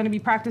 because he's going to be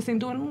practicing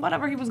doing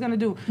whatever he was going to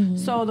do.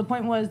 So the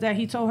point was that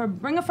he told her,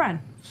 bring a friend.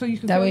 So you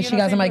can that way she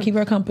got somebody keep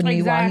her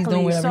company while he's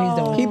doing whatever he's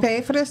doing. He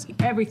paid for this?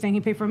 Everything.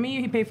 He paid for me.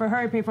 He paid for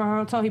her. He paid for her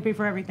hotel. He paid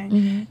for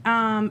everything.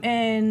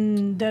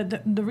 And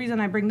the reason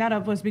I bring that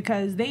up was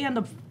because they end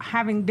up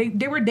having,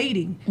 they were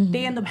dating.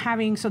 They end up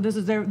having, so this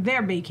is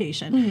their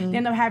vacation. They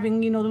end up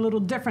having, the little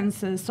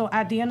differences. So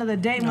at the end of the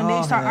day, when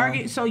they start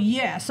arguing, so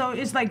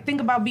it's like,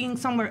 think about being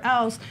somewhere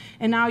else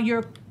and now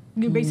you're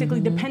basically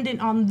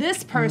dependent on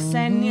this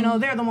person.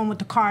 They're the one with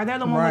the car. They're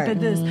the one with the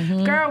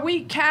this. Girl,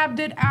 we cabbed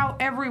it out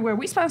everywhere.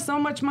 We spent so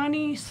much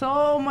money,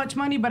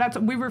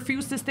 but we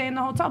refused to stay in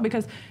the hotel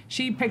because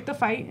she picked a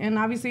fight. And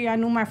obviously, I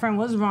knew my friend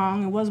was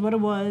wrong. It was what it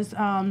was.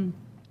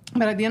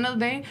 But at the end of the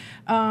day,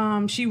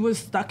 she was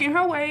stuck in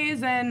her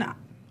ways, and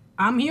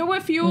I'm here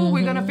with you.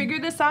 We're gonna figure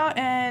this out,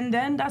 and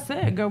then that's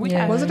it, girl.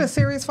 Was it a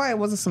serious fight? Or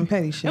was it some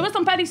petty shit? It was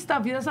some petty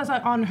stuff. That's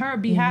like on her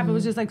behalf. It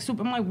was just like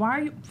super. I'm like, why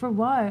are you for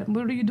what?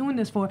 What are you doing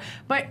this for?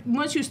 But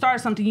once you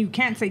start something, you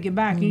can't take it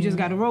back. You just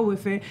got to roll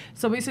with it.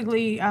 So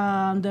basically,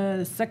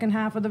 the second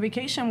half of the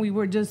vacation, we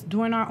were just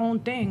doing our own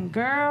thing,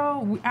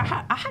 girl.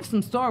 I have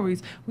some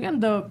stories. We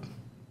end up,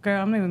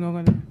 girl. I'm not even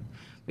going to.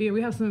 But yeah,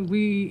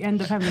 we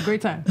end up having a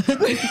great time.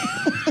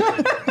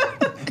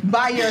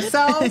 by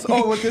yourselves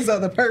or with this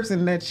other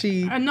person that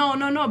she?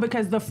 No,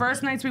 because the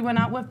first nights we went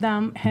out with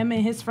them, him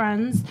and his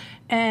friends,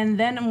 and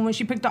then when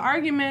she picked the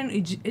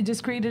argument, it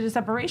just created a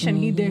separation.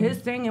 He did his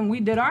thing and we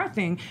did our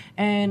thing.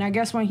 And I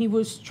guess when he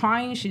was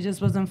trying, she just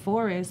wasn't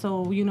for it.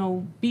 So, you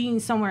know, being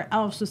somewhere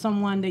else with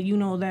someone that you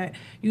know that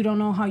you don't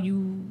know how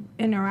you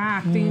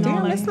interact. You know,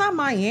 Damn, like, it's not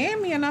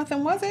Miami or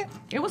nothing, was it?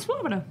 it was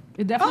Florida.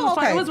 It definitely was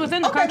Florida. It was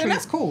within the country. Then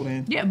that's cool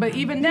then. Yeah, but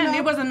even then,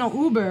 there wasn't no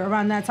Uber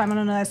around that time. I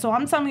don't know that. So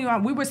I'm telling you,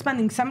 we were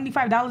spending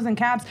 $75 in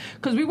cabs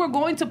because we were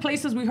going to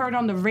places we heard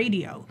on the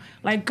radio.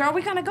 Like, girl,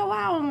 we gotta go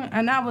out,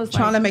 and I was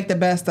Trying to make the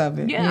best of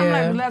it. Yeah, I'm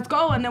like, let's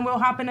go, and then we'll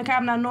hop in the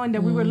cab, not knowing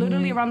that we were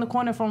literally around the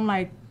corner from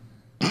like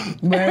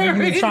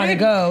wherever you were trying to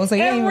go. So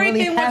you didn't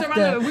really have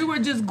to. We were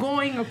just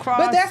going across.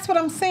 But that's what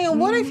I'm saying.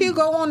 What if you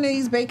go on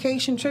these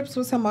vacation trips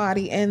with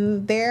somebody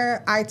and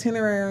their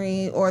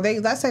itinerary, or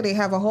let's say they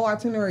have a whole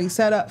itinerary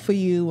set up for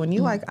you, and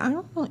you're like, I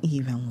don't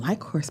even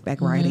like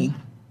horseback riding.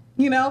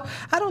 You know,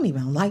 I don't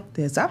even like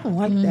this. I don't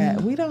like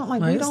that. We don't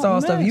like. We It's don't all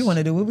mesh. stuff you want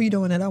to do. What were you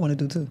doing that I want to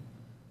do too?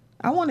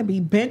 I want to be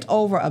bent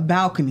over a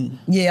balcony.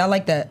 Yeah, I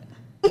like that.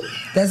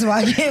 That's why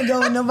I can't go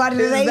with nobody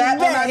that ain't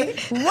bae.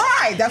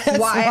 Right. That's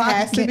why it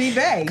has to be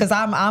bae. Because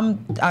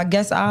I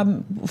guess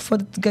I'm for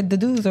the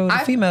dudes or the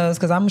females.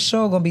 Because I'm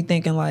sure gonna be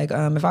thinking like,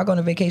 if I go on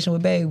a vacation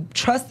with bae,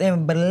 trust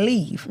and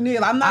believe. Yeah,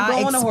 I'm not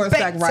going to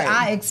horseback riding.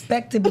 I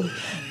expect to be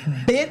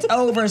bent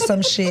over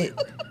some shit,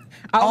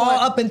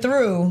 up and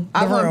through the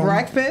I room. want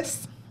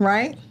breakfast,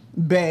 right?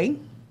 Bae,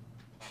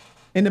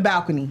 in the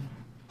balcony.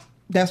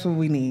 That's what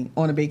we need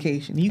on a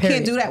vacation. You Period.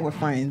 can't do that with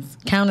friends.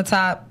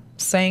 Countertop,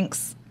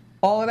 sinks.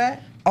 All of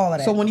that? All of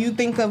that. So when you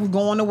think of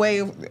going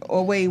away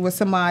with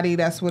somebody,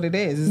 that's what it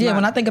is. It's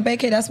When I think of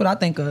vacay, that's what I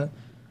think of.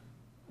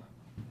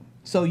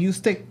 So you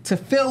stick to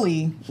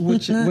Philly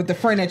with the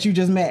friend that you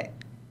just met.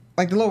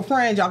 Like the little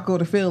friend, y'all go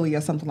to Philly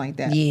or something like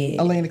that.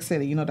 Yeah. Atlantic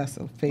City. You know that's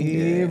a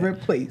favorite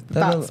place. The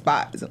top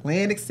spot is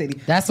Atlantic City.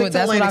 That's what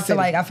I feel City.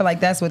 like. I feel like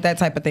that's what that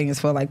type of thing is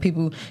for. Like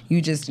people,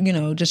 you just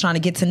trying to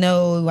get to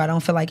know. I don't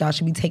feel like y'all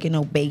should be taking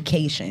no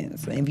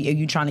vacations. If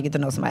you trying to get to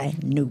know somebody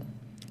new.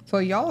 So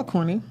y'all are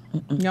corny.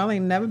 Y'all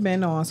ain't never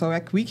been on. So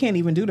we can't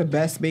even do the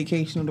best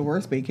vacation or the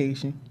worst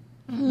vacation.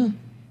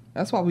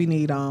 That's why we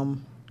need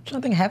I'm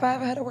trying to think, have I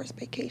ever had a worst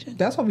vacation?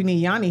 That's why we need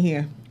Yanni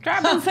here. Girl,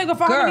 I've been single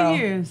for how many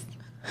years?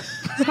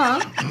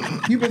 Huh?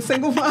 You've been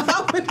single for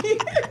how many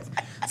years?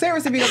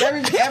 Seriously, because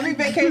every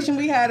vacation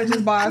we had is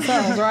just by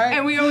ourselves, right?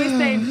 And we always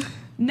say,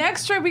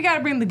 next trip we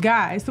gotta bring the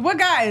guys. So what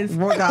guys?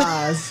 What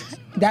guys?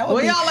 That would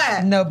Where be, y'all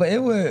at? No, but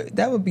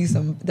that would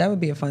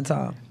be a fun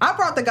time. I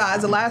brought the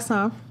guys the last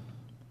time.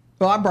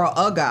 Well, I brought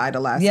a guy the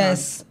last time.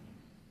 Yes.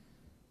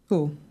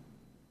 Who?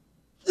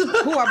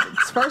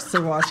 First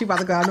of all, she about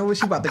to go. I know where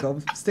she about to go.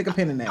 Stick a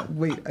pin in that.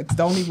 Wait,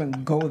 don't even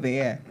go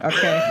there.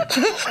 Okay.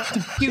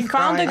 You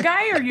found a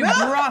guy or you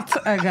brought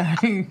a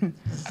guy?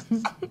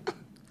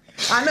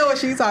 I know what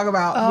she's talking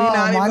about. We're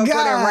not even going to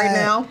put it right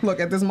now. Look,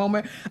 at this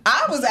moment.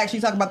 I was actually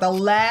talking about the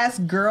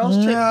last girls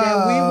trip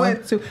that we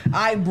went to.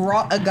 I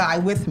brought a guy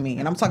with me,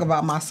 and I'm talking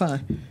about my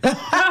son.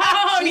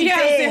 Oh,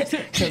 yes.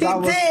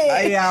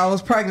 I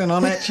was pregnant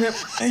on that trip,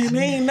 and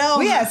they ain't know.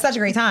 We had such a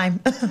great time.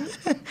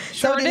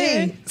 Sure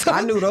did.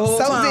 I knew the whole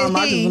time.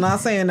 I just was not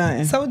saying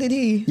nothing. So did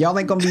he. Y'all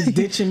ain't gonna be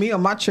ditching me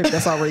on my trip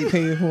that's already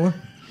paid for.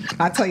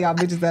 I tell y'all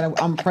bitches that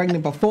I'm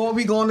pregnant before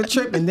we go on the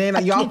trip, and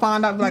then y'all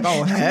find out like,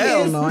 oh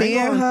hell no, I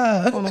ain't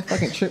going on no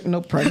fucking trip with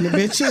no pregnant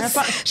bitches.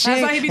 That's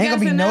why he be ain't gonna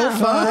be dancing no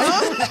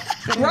now.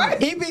 fun.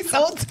 Right? He be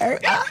so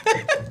turned.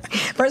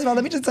 First of all,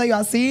 let me just tell you,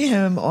 I see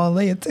him on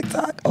Leia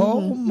TikTok. Oh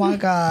my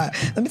God.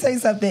 Let me tell you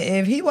something.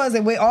 If he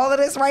wasn't with all of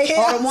this right here.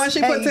 Oh, the one she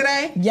put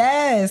today?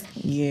 Yes.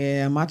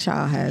 Yeah, my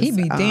child has. He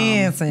be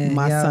dancing.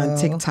 My son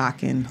yo.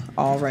 TikToking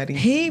already.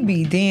 He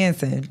be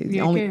dancing. He's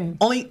Yeah,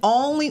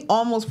 only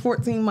almost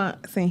 14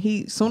 months, and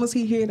as soon as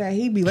he hear that,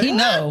 he be like, He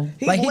know.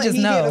 Like, he just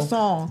He know. hear the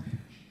song.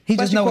 He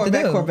just know what to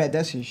do. Corvette,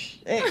 that's his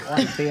shit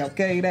right there.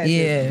 Okay, that's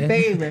his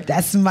favorite.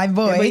 That's my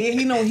boy. Yeah, but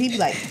he be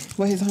like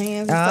with his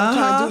hands and stuff,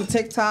 trying to do the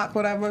TikTok,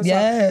 whatever.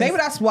 Yes. So maybe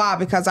that's why,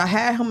 because I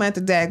had him at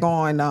the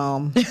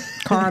daggone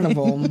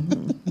carnival.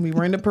 We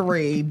were in the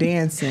parade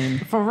dancing.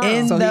 For real.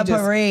 In the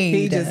parade.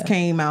 He just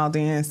came out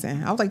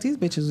dancing. I was like, these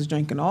bitches was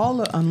drinking all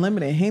the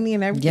unlimited Henny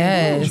and everything.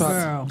 Yes.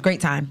 Girl. Great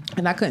time.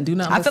 And I couldn't do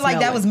nothing. I feel like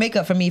that smell was it.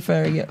 makeup for me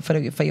for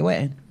your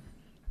wedding.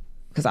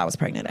 Because I was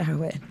pregnant at her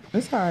wedding.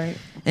 It's all right.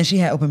 And she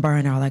had open bar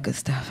and all that good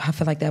stuff. I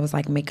feel like that was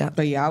like makeup.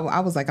 But yeah,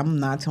 I was like,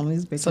 I'm not telling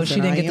these bitches. So she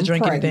that didn't I get to am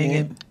drink pregnant anything.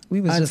 And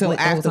we was just until lit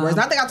the whole afterwards.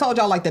 time. I think I told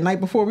y'all like the night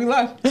before we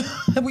left. I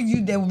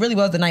It really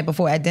was the night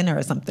before at dinner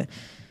or something.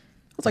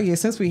 was like, yeah,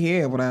 since we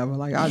here, whatever.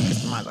 Like,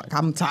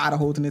 I'm tired of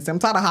holding this. I'm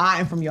tired of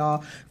hiding from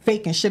y'all,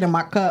 faking shit in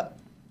my cup.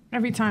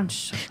 Every time.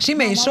 She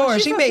made sure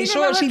she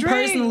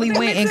personally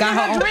went and got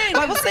her own.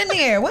 Like, what's in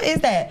there? What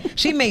is that?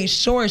 She made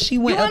sure she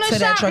went You up want to a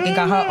that shot? truck and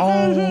got her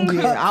own cup.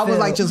 Yeah, I was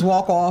like, filled. just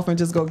walk off and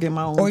just go get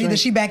my own Or either drink.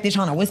 she back there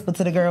trying to whisper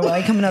to the girl while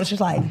they coming up.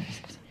 She's like,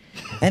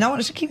 and I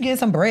want to keep getting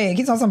some bread.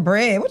 Keep on some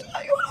bread. What you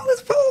want all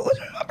this food? What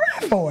you want my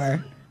bread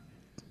for?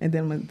 And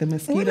then the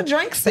mosquito. What the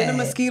drink Then the said.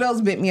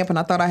 mosquitoes bit me up, and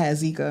I thought I had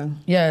Zika.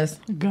 Yes.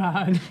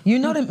 God. You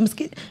know that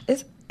mosquito.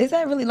 Is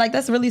that really like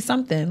that's really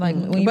something? Like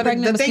when you're But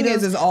pregnant, the thing is,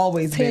 mosquitoes it's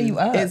always tear been. you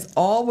up. It's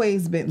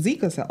always been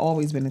Zika's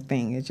always been a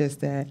thing. It's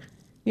just that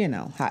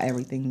how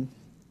everything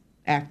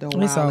after a It's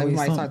while always everybody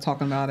something. start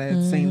talking about it at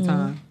the same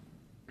time.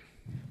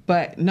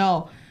 But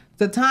no.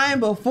 The time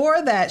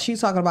before that,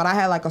 she's talking about I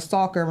had like a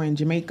stalker in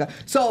Jamaica.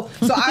 So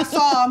I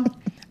saw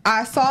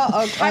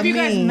a Have you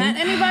guys meme. met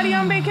anybody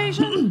on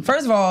vacation?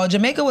 First of all,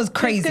 Jamaica was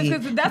crazy.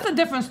 Because that's a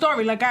different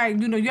story. Like,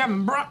 you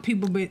haven't brought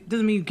people, but it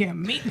doesn't mean you can't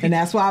meet people. And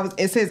that's why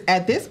it says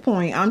at this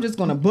point, I'm just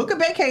gonna book a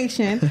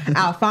vacation.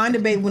 I'll find a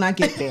babe when I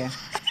get there.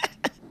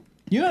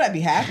 You know that be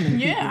happening. to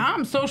people. Yeah,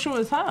 I'm social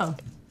as hell.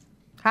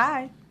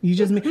 Hi. You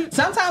just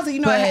sometimes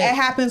it But-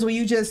 happens where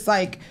you just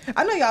like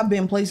I know y'all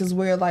been places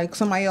where like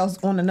somebody else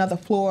on another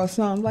floor or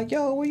something like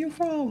yo where you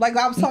from, like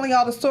I was telling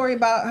y'all the story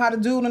about how the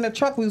dude in the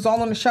truck, we was all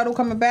on the shuttle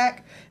coming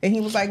back and he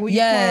was like where you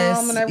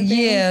from and everything.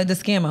 Yeah, the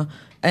scammer.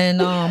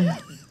 And the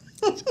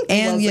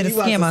He was a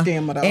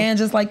scammer, though. and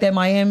just like that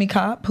Miami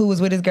cop who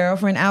was with his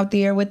girlfriend out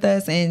there with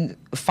us and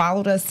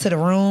followed us to the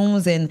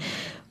rooms and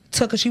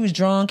took her. She was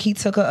drunk. He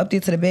took her up there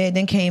to the bed,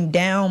 then came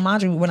down.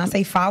 Mind you, when I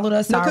say followed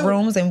us to our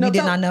rooms and we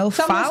did not know,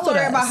 tell me a followed story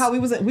us. about how we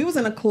was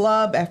in a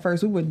club at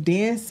first. We were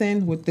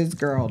dancing with this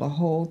girl the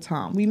whole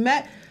time. We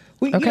met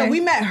we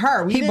met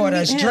her. We He didn't bought meet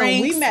us him.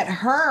 drinks. We met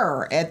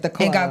her at the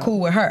club and got cool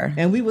with her.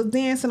 and we was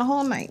dancing the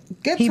whole night.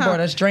 Good He time. bought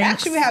us drinks.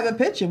 Actually, we have a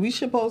picture. We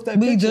should post that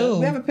We picture. do.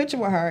 We have a picture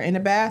with her in the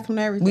bathroom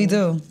and everything. We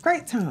do.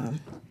 Great time.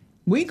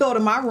 We go to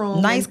my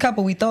room. Nice and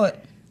couple, we thought.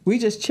 We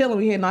just chilling.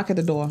 We hear a knock at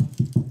the door.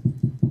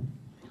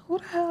 Who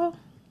the hell?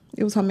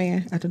 It was her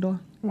man at the door.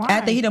 Why?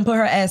 After he done put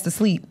her ass to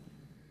sleep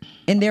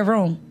in their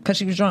room because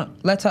she was drunk.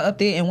 Left her up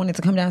there and wanted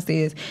to come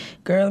downstairs.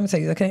 Girl, let me tell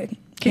you, okay?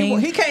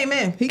 He came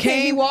in.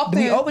 He walked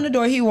in. We opened the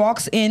door. He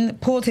walks in,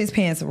 pulled his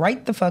pants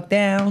right the fuck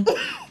down.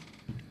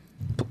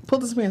 Pull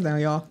his pants down,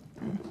 y'all.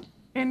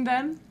 And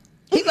then?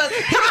 He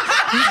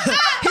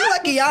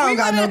lucky y'all don't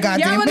got no goddamn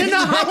y'all wanna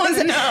know, I pants.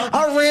 wanna know.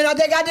 I ran out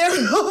that goddamn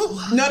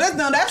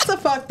room. That's the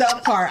fucked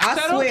up part. I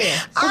Turtle?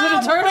 swear. I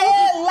a turtle?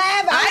 ran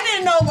laughing. I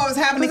didn't know what was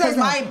happening because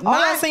all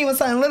I seen was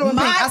something little and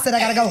pink. I said, I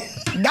gotta go.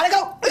 Gotta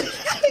go.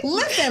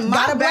 Listen, my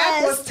Gotta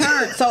back blast. was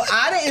turned, so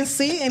I didn't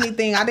see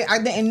anything. I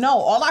didn't know.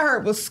 All I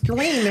heard was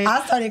screaming.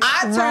 I started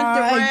turned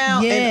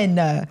around, and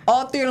crying.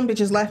 all three of them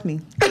bitches left me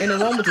in the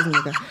room with this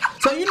nigga.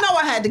 So you know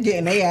I had to get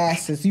in their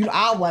asses.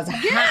 I was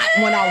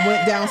hot when I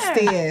went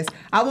downstairs.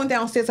 I went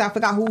downstairs. I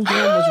forgot whose room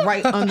was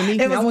right underneath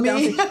It me. I was went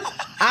me.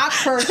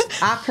 downstairs.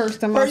 I cursed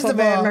them out First so of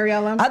bad, all,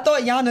 Mariella. I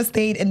thought Yana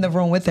stayed in the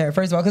room with her,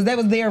 first of all, because that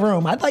was their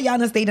room. I thought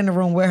Yana stayed in the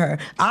room with her.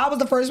 I was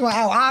the first one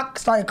out. I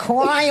started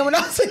crying when I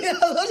was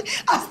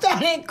I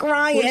started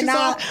crying. What you And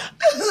saw?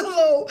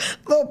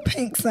 little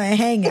pinks and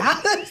hanging.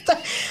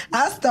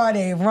 I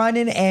started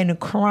running and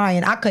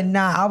crying. I could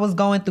not. I was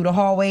going through the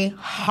hallway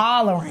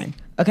hollering,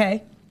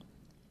 okay?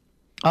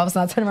 All of a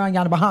sudden, I turned around,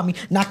 Yana behind me,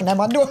 knocking at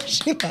my door.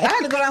 She I had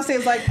to go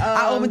downstairs like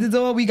I opened the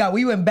door. We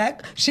went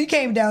back. She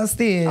came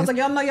downstairs. I was like,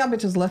 y'all know y'all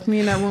bitches left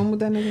me in that room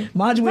with that nigga.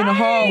 Mind you, in the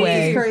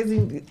hallway. It's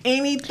crazy.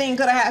 Anything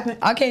could have happened.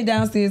 I came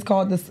downstairs,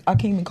 I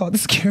came and called the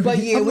security. But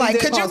yeah, I'm we like,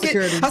 did could call you get?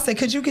 security. I said,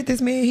 could you get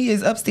this man? He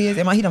is upstairs,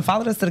 and he done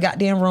followed us to the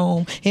goddamn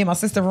room. He in my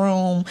sister's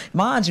room.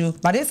 Mind you,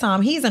 by this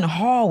time he's in the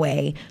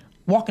hallway,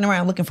 walking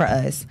around looking for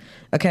us.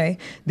 Okay.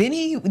 Then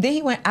he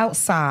went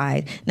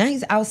outside. Now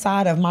he's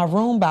outside of my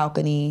room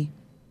balcony,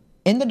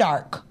 in the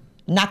dark,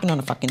 knocking on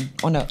the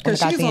Because she's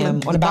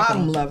goddamn on the balcony.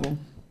 bottom level.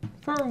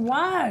 For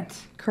what?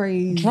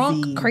 Crazy.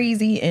 Drunk,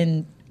 crazy,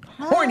 and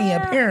horny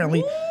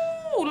apparently.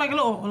 Ooh, like a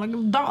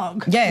little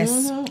dog.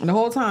 Yes. And the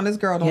whole time, this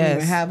girl don't Yes.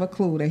 even have a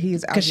clue that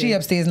he's out Because she there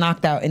upstairs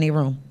knocked out in a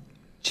room.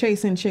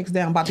 chasing chicks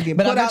down, about to get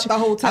But put out the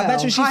hotel. I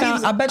bet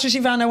you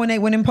she found out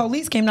when them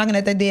police came knocking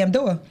at that damn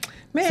door.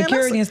 Man,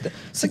 security that's- and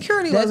stuff.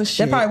 security That- wasn't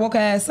shit. They probably woke her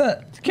ass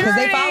up because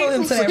they followed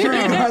him to that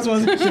Security guards room.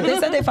 wasn't shit. They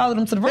said they followed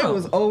him to the They room.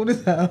 was old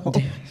as hell.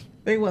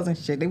 They wasn't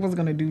shit. They wasn't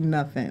gonna do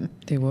nothing.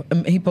 They were.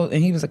 And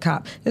he was a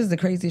cop. This is the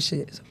craziest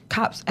shit.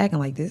 Cops acting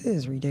like this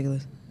is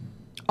ridiculous.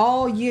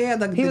 Oh yeah,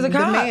 He was a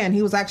cop. The man,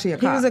 he was actually a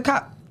He cop. was a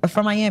cop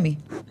from Miami.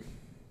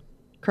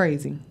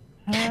 Crazy.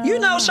 You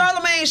know,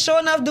 Charlamagne sure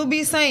enough do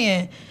be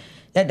saying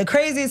that the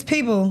craziest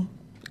people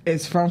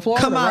It's from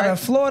Florida, come out right? of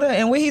Florida,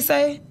 and what he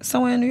say?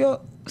 Somewhere in New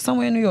York.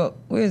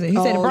 Where is it? He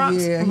said the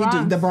Bronx. Yeah, he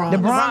did the Bronx.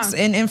 The Bronx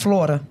in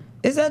Florida.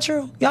 Is that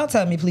true? Y'all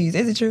tell me, please.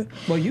 Is it true?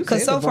 Well, you because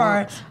said so the far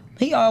Bronx.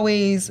 he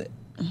always.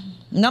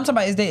 No, I'm talking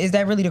about is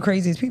that really the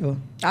craziest people?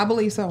 I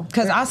believe so.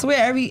 Because I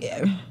swear I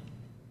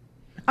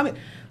mean,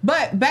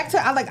 but back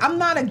to I'm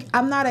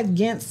not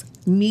against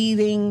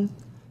meeting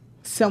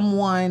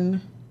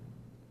someone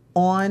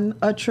on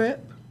a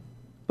trip,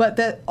 but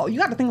you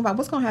got to think about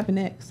what's gonna happen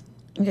next.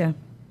 yeah.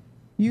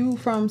 You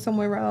from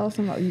somewhere else,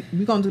 and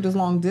we gonna do this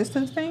long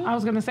distance thing? I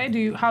was gonna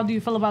say, how do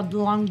you feel about the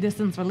long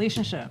distance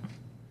relationship?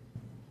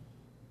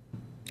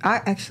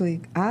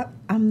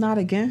 I'm not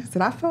against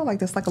it. I feel like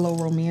that's like a little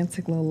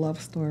romantic, little love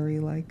story.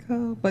 Like,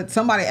 but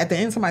at the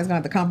end, somebody's gonna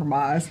have to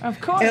compromise. Of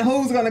course. And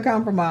who's gonna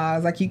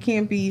compromise? Like, you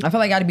can't be. I feel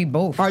like it got to be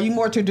both. Are you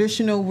more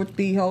traditional with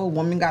the whole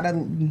woman gotta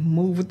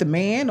move with the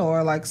man,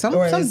 or like some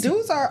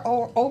dudes are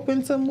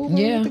open to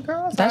moving with the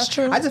girls? That's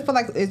true. I just feel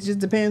like it just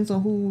depends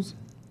on who's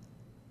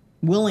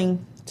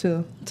willing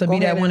to be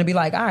that one to be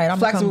like, all right, I'm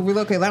flexible,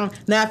 relocate.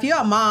 Now, if you're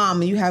a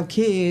mom and you have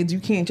kids, you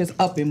can't just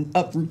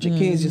uproot your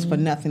kids just for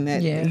nothing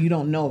that you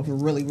don't know if it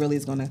really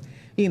is going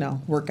to,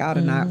 work out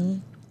or not.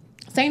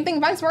 Same thing,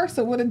 vice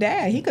versa with a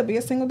dad. He could be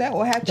a single dad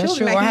or have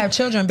children. Or have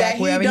children back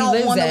wherever he lives at.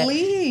 He don't want to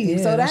leave.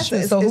 Yeah, so that's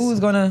true. So who's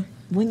gonna?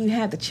 When you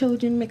have the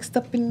children mixed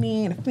up in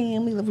there and a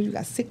family, like you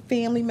got sick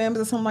family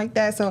members or something like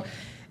that. So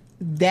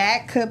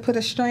that could put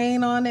a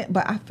strain on it.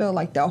 But I feel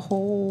like the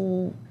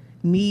whole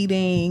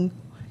meeting.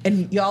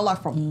 And y'all are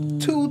from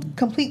two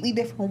completely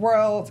different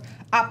worlds,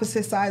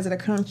 opposite sides of the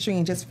country,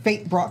 and just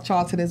fate brought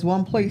y'all to this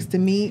one place to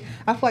meet.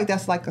 I feel like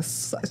that's like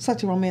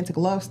such a romantic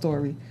love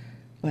story.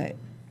 But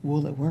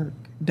will it work?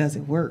 Does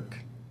it work?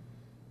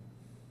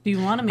 Do you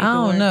want to make it work?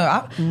 I don't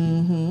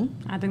know.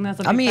 I think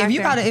that's a big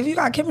factor. if you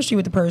got chemistry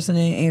with the person,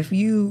 and if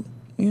you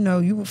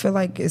would feel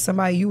like it's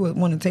somebody you would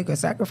want to take a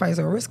sacrifice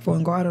or a risk for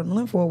and go out on a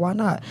limb for, why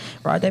not?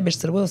 Ride that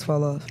bitch till the wheels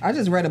fall off. I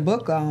just read a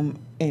book,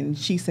 and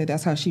she said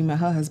that's how she met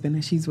her husband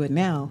that she's with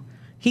now.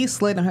 He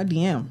slid in her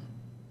DM.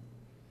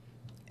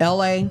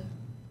 L.A.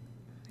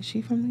 Is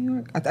she from New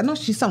York? I know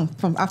she's I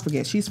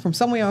forget. She's from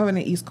somewhere over in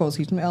the East Coast.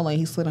 He's from L.A.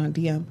 He slid on her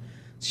DM.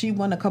 She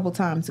went a couple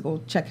times to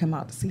go check him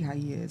out to see how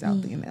he is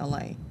out there in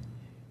L.A.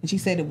 And she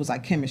said it was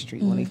like chemistry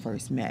when they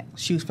first met.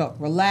 She felt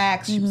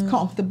relaxed. She was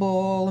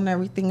comfortable and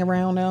everything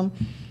around him.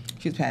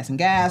 She was passing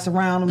gas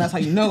around him. That's how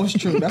you know it's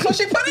true. That's what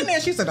she put in there.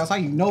 She said, that's how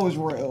you know it's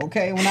real,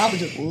 okay? When I would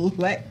just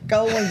let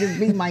go and just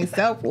be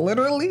myself,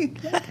 literally.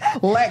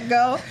 Let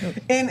go.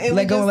 And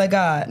let go and let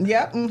God.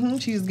 Yep.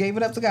 She just gave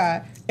it up to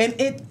God. And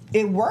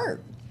it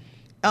worked.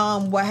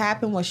 What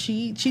happened was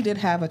she did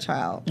have a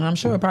child. I'm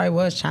sure it probably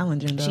was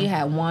challenging, though. She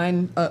had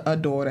a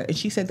daughter. And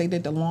she said they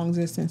did the long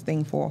distance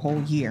thing for a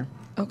whole year.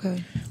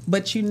 Okay.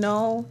 But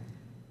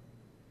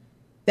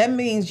that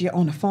means you're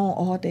on the phone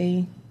all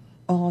day,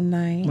 all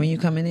night. When you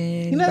coming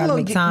in, you gotta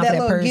make time for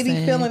that person.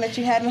 Giddy feeling that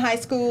you had in high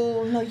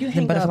school. No, you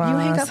hang up. You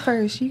hang up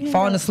first.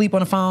 Falling asleep on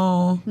the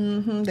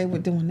phone. They were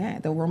doing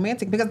that. They were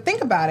romantic. Because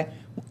think about it.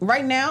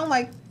 Right now,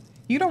 like,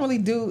 you don't really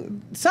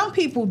do. Some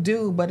people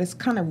do, but it's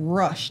kind of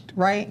rushed,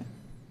 right?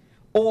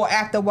 Or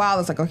after a while,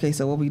 it's like, okay,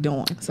 so what we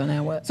doing? So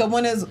now what? So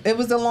when it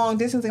was the long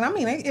distance thing, I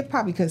mean, it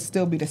probably could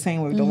still be the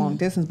same with the long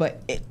distance,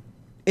 but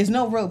it's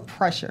no real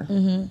pressure.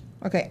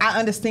 Okay, I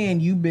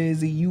understand you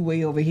busy, you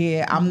way over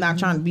here. I'm not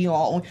trying to be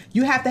all on.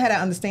 You have to have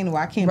that understanding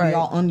where I can't be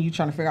all on you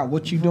trying to figure out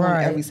what you're doing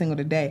every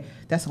single day.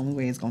 That's the only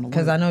way it's going to work.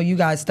 Because I know you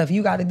got stuff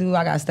you got to do.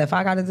 I got stuff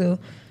I got to do.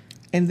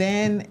 And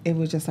then it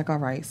was just like, all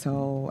right,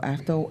 so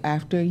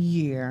after a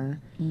year,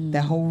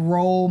 that whole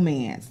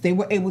romance, they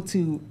were able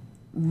to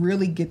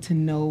really get to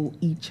know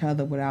each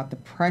other without the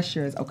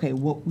pressures. Okay,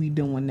 what we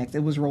doing next? It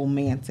was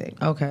romantic.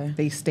 Okay.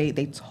 They stayed,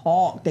 they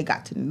talked, they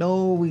got to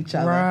know each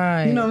other.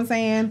 Right. You know what I'm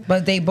saying?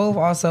 But they both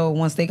also,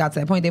 once they got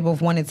to that point, they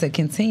both wanted to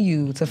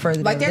continue to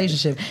further their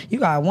relationship. You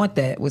gotta want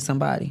that with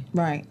somebody.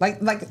 Right.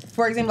 Like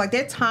for example, like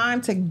their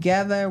time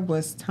together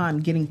was time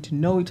getting to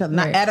know each other.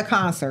 Not at a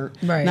concert.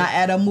 Right. Not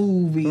at a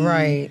movie.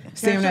 Right.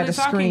 Staring at the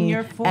screen.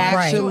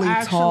 Actually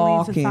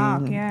talking.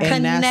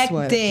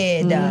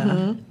 Connected.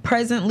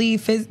 Presently,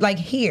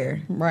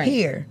 here. Right.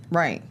 Here.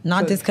 Right.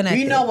 Not disconnected.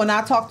 You know, when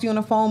I talk to you on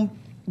the phone,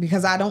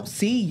 because I don't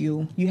see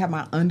you, you have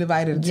my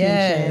undivided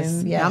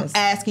attention. Yes. I'm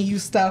asking you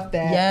stuff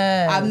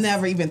that I've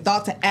never even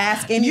thought to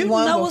ask anyone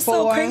before. You know what's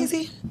so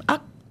crazy?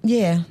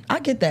 I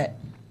get that.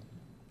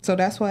 So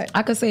that's what.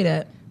 I could say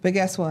that. But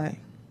guess what?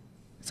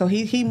 So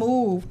he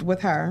moved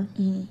with her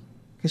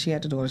because she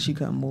had the daughter. She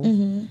couldn't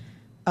move.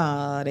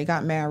 They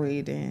got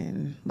married,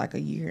 and like a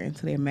year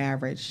into their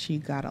marriage, she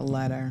got a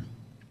letter.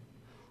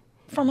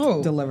 From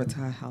who? Delivered to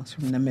her house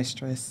from the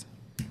mistress.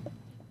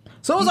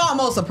 So it was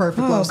almost a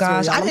perfect love story. Oh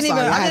gosh, I didn't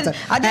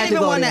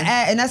even want to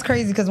add, and that's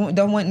crazy because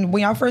when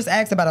y'all first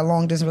asked about a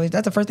long distance relationship,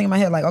 that's the first thing in my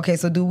head. Like, okay,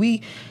 so do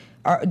we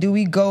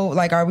go?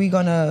 Like, are we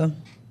gonna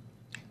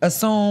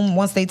assume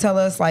once they tell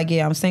us like,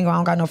 yeah, I'm single, I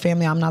don't got no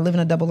family, I'm not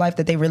living a double life,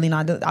 that they really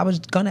not? I was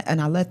gonna,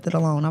 and I left it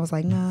alone. I was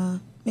like, nah,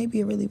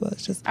 maybe it really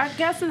was just. I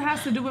guess it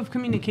has to do with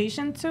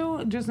communication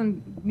too, just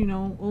in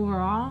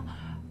overall.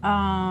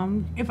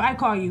 If I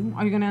call you,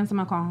 are you going to answer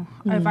my call?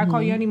 If I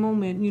call you any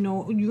moment,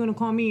 you're going to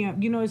call me.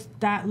 It's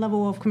that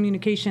level of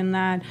communication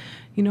that,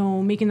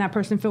 making that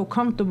person feel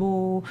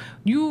comfortable.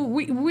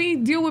 We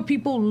deal with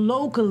people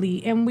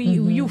locally, and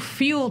you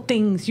feel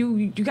things.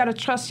 You got to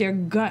trust your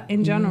gut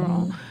in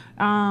general.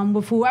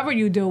 with whoever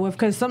you deal with,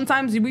 because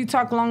sometimes we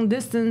talk long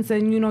distance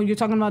and, you know, you're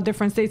talking about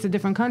different states or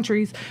different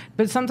countries,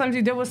 but sometimes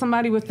you deal with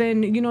somebody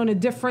within, you know, in a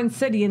different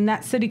city, and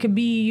that city could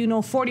be, you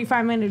know,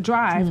 45-minute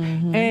drive.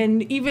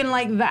 And even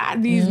like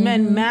that, these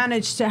men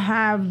manage to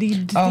have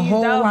a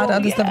whole lot of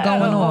other stuff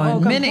going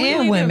on. Men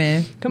and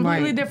women.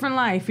 Completely different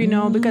life, you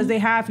know, because they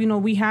have, you know,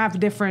 we have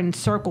different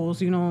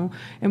circles, you know,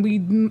 and we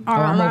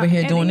are I'm over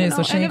here doing this,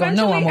 so she ain't gonna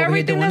know I'm over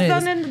here doing this. Everything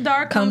that's done in the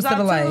dark comes out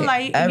to the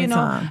light, every you know.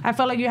 time. I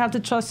felt like you have to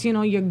trust, you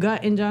know, your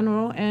gut in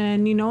general.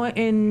 And, you know,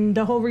 in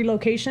the whole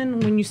relocation,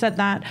 when you said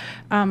that,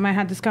 I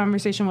had this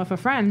conversation with a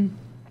friend.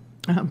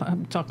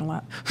 I'm talking a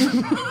lot.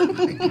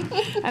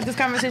 I had this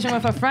conversation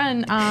with a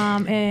friend,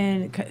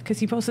 and because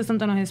he posted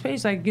something on his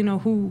page, like, you know,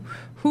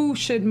 who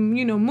should,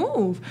 you know,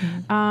 move,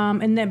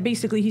 and then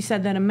basically he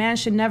said that a man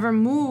should never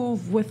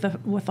move with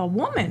a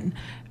woman,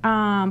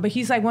 but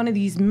he's like one of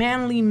these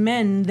manly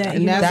men that,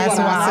 you know, that's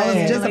what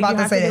I was just about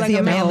to say. Is he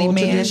a manly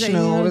man?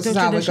 Traditional. This is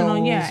how it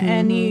goes. Yeah,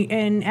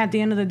 and at the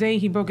end of the day,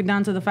 he broke it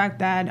down to the fact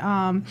that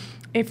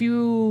if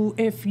you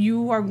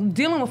are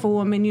dealing with a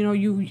woman, you know,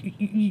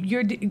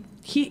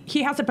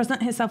 he has to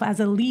present himself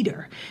as a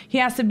leader. He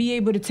has to be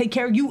able to take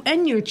care of you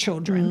and your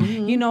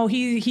children. You know,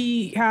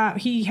 he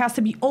has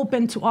to be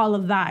open to all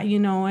of that, you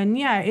know. And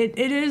yeah, it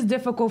is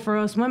difficult for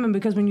us women,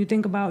 because when you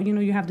think about, you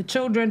know, you have the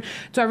children,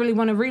 do I really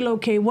want to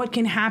relocate? What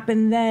can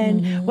happen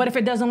then? What if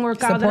it doesn't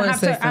work out? Then I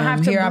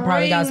have to here, I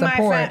probably got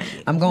support.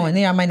 I'm going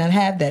there. I might not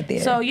have that there.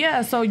 So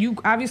yeah, so you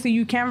obviously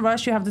you can't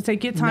rush. You have to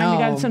take your time. You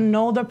got to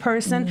know the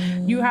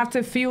person. You have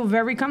to feel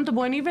very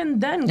comfortable, and even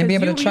then, and be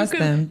able to trust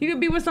them. You could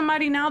be with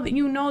somebody now that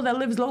you know that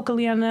lives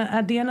locally, and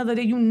at the end of the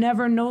day, you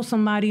never know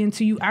somebody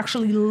until you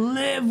actually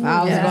live with them.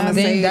 I was going to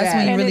say that's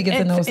when you really get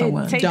to know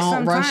someone.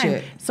 Don't rush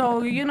it.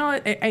 So you know,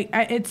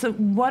 it's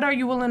what are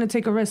you willing to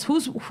take a risk?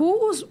 Who's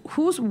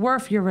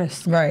worth your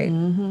risk? Right.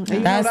 And you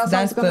know what else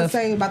I was going to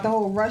say about the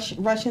whole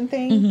Russian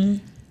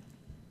thing?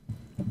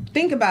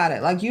 Think about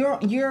it. Like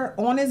you're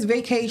on this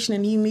vacation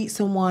and you meet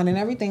someone and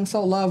everything's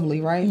so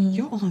lovely, right?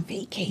 You're on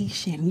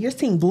vacation. You're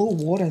seeing blue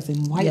waters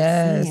and white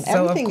sand.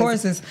 So of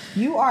course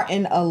you are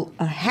in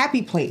a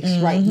happy place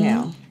right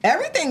now.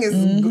 Everything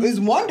is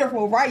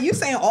wonderful, right? You're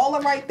saying all the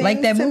right things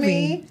like that to movie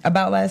me.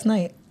 About last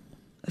night.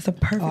 It's a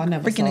perfect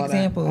freaking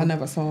example. I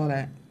never saw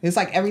that. It's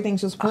like everything's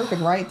just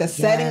perfect, right? The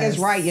setting is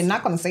right. You're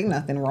not going to say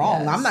nothing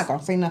wrong. I'm not going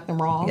to say nothing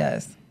wrong.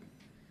 Yes.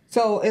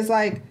 So it's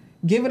like,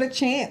 give it a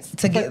chance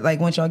to get,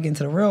 like, once y'all get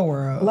into the real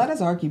world. Let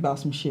us argue about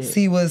some shit.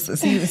 See what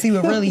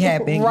really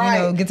happened. Right.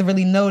 You know, get to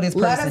really know this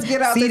person. Let us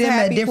get out See this them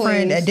happy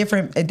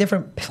at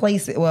different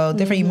places. Well,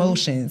 different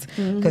emotions.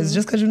 Because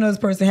just because you know this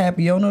person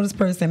happy, you don't know this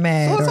person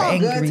mad or angry. So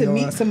it's all good to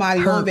meet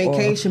somebody on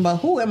vacation, but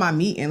who am I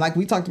meeting? Like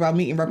we talked about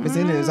meeting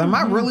representatives. Am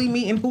I really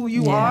meeting who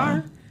you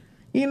are?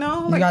 You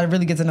know, you gotta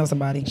really get to know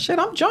somebody. Shit,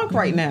 I'm drunk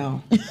right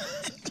now.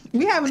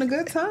 We having a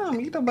good time,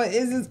 you know. But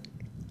is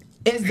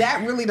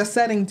that really the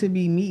setting to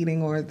be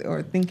meeting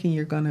or thinking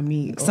you're gonna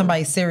meet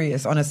somebody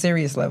serious on a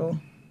serious level?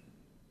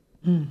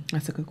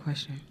 That's a good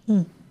question.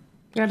 You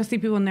got to see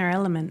people in their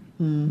element,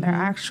 their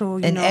actual.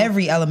 In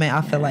every element,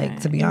 I feel like,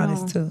 to be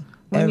honest, too.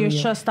 When you're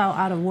stressed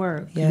out of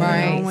work,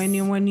 right? You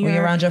know, when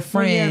you're around your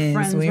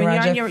friends, when you're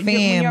around your family,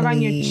 when you're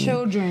around your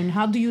children.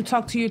 How do you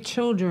talk to your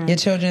children? Your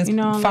children's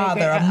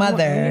father or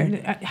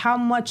mother. How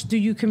much do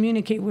you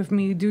communicate with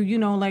me? Do you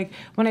know, like,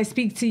 when I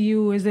speak to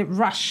you, is it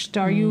rushed?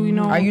 Are you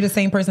know? Are you the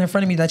same person in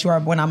front of me that you are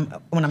when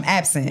I'm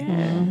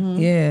absent?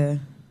 Yeah.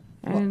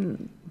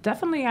 And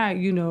definitely,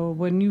 you know,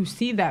 when you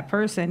see that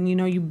person, you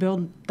know, you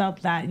build up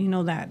that, you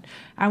know, that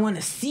I want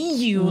to see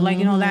you, like,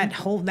 you know,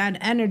 that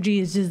energy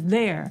is just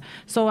there.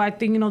 So I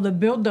think, you know, the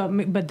build up,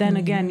 but then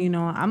again, you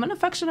know, I'm an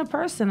affectionate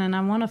person and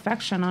I want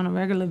affection on a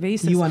regular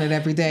basis. You want it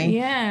every day?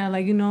 Yeah,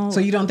 like, you know. So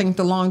you don't think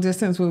the long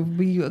distance would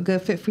be a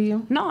good fit for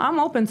you? No, I'm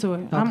open to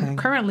it. Okay. I'm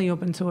currently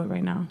open to it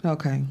right now.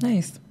 Okay.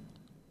 Nice.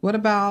 What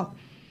about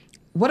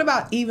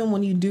even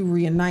when you do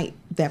reunite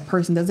that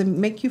person? Does it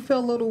make you feel a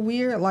little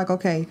weird? Like,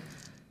 okay,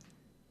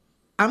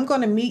 I'm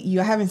going to meet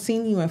you. I haven't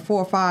seen you in 4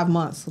 or 5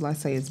 months. So let's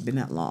say it's been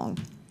that long.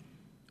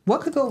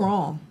 What could go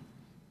wrong,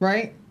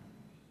 right?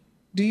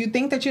 Do you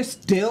think that you're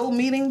still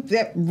meeting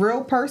that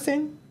real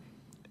person?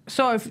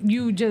 So if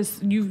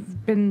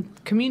you've been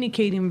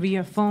communicating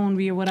via phone,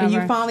 via whatever. And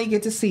you finally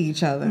get to see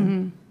each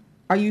other.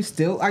 Are you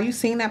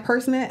seeing that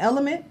person in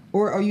element?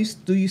 Or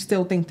do you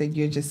still think that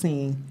you're just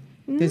seeing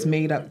this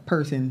made up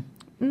person?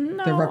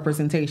 No. The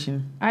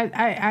representation.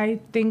 I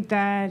think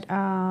that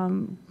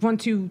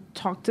once you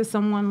talk to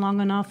someone long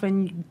enough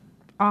and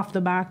off the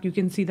back, you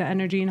can see the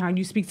energy and how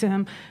you speak to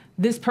him.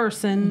 This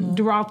person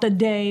throughout the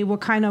day,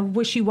 what kind of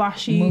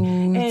wishy-washy.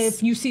 Moods.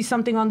 If you see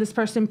something on this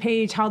person's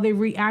page, how they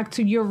react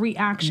to your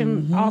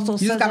reaction also.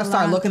 You just got to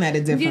start looking at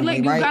it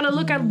differently, right? You got to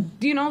look at,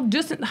 you know,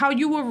 just how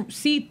you will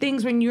see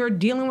things when you're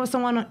dealing with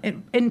someone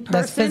in person.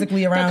 That's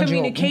physically around you. The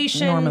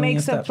communication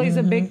plays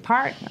a big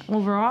part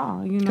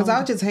overall. You know, because I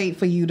would just hate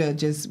for you to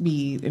just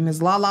be in this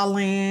la la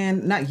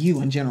land. Not you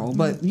in general,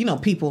 but you know,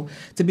 people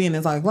to be in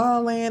this like la la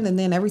land, and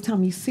then every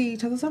time you see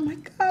each other, it's, oh my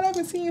God, I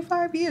haven't seen you in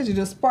 5 years. You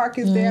just spark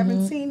is there. I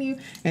haven't seen you,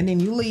 and then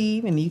you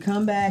leave and you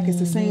come back. It's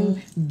the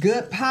same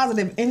good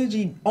positive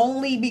energy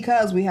only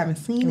because we haven't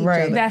seen each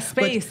other. That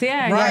space,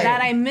 right.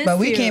 That I miss. But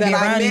we can't be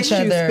around each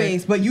other.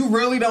 Space, but you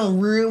really don't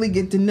really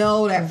get to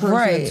know that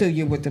person until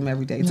you're with them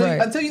every day. So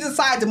until you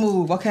decide to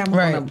move, okay,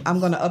 I'm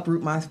gonna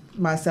uproot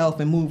myself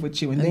and move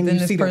with you, and then you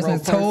this see the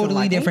person's person totally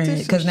like, different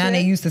because now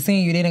they used to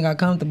seeing you. They didn't got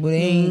comfortable.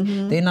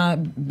 They're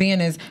not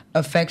being as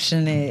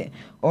affectionate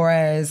or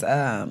as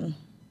polite.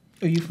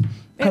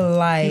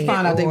 You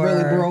find out they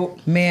really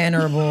broke,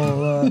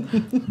 mannerable.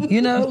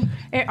 You know.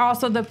 It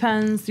also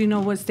depends, you know,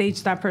 what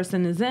stage that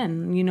person is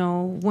in. You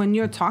know, when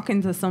you're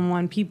talking to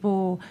someone,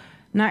 people.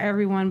 Not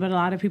everyone, but a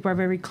lot of people are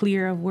very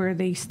clear of where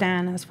they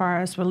stand as far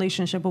as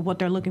relationship or what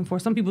they're looking for.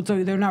 Some people tell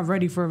you they're not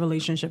ready for a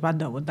relationship. I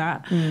dealt with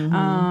that.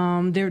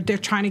 They're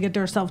trying to get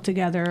themselves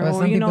together,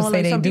 or you know,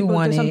 like some people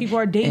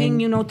are dating,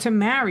 you know, to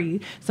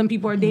marry. Some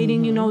people are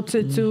dating, you know,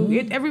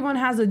 to. Everyone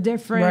has a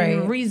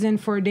different reason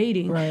for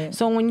dating. Right.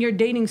 So when you're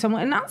dating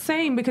someone, and not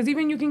saying because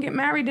even you can get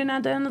married and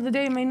at the end of the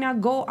day it may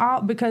not go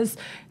out because.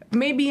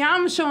 Maybe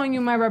I'm showing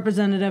you my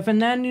representative,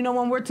 and then, you know,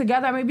 when we're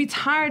together, I may be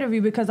tired of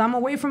you because I'm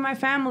away from my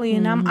family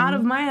and I'm out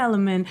of my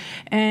element,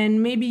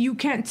 and maybe you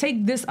can't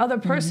take this other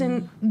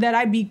person that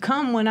I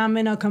become when I'm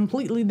in a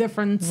completely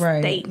different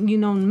state, you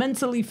know,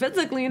 mentally,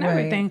 physically, and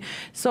everything.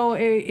 So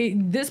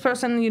this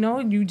person, you know,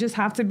 you just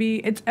have to be.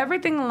 It's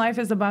everything in life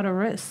is about a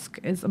risk.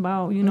 It's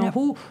about, you know,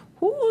 who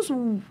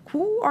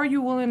are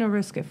you willing to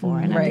risk it for,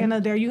 and at the end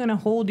of the day, are you going to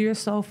hold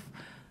yourself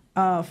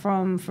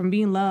from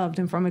being loved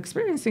and from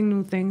experiencing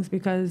new things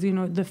because, you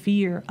know, the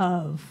fear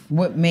of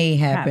what may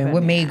happen,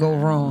 what may go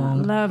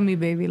wrong. Love me,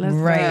 baby. Let's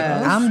go.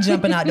 I'm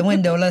jumping out the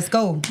window. Let's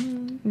go.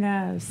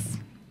 Yes.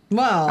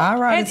 Well,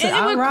 and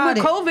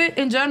with COVID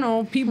in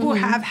general, people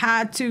have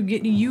had to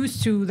get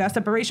used to that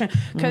separation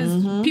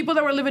because people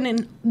that were living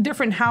in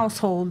different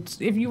households,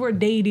 if you were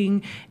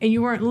dating and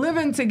you weren't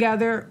living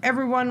together,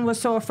 everyone was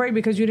so afraid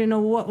because you didn't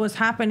know what was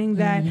happening.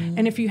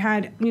 And if you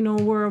had, you know,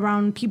 were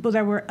around people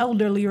that were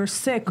elderly or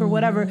sick or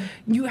whatever,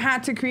 you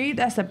had to create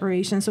that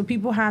separation. So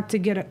people had to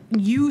get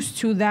used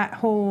to that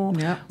whole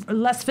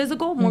less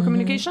physical, more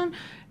communication.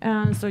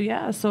 And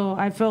so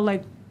I feel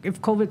like if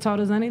COVID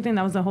taught us anything,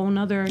 that was a whole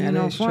nother, you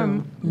know,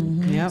 form.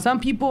 Some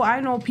people, I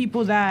know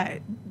people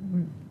that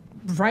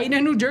right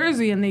in New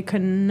Jersey and they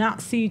could not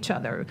see each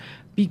other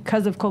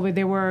because of COVID.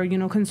 They were, you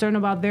know, concerned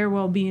about their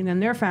well-being and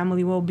their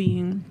family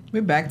well-being.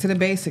 We're back to the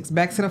basics,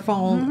 back to the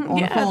phone,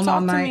 on the phone all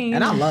night.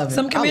 And I love it.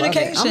 Some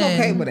communication. I'm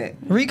okay with it.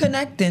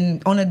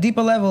 Reconnecting on a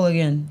deeper level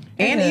again.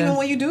 And even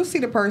when you do see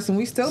the person,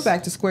 we still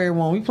back to square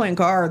one. We playing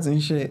cards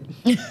and shit.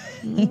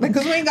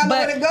 Because we ain't got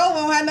nowhere to go.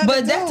 We don't have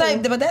nothing to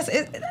do. But that's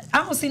it. I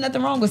don't see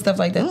nothing wrong with stuff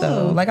like that,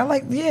 though. Like,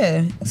 we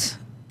can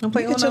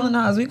chill in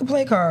the house. We can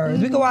play cards.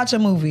 We can watch a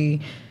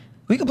movie.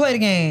 We can play the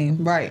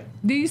game. Right.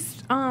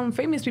 These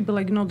famous people,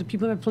 like, you know, the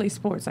people that play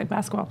sports, like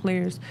basketball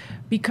players,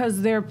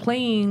 because they're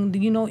playing,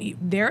 you know,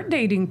 they're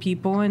dating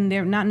people and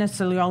they're not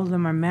necessarily all of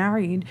them are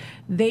married.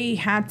 They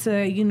had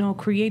to, you know,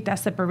 create that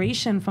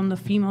separation from the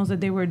females that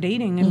they were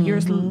dating. And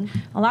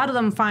a lot of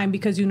them fine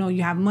because, you know,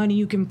 you have money,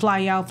 you can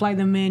fly out, fly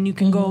them in, you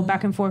can go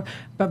back and forth.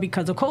 But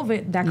because of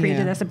COVID, that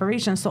created that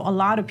separation. So a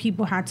lot of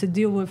people had to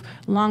deal with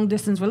long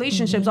distance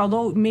relationships.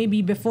 Although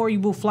maybe before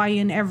you will fly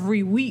in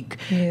every week,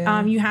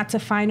 you had to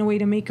find a way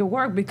to make it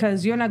work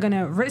because you're not going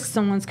to risk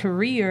someone's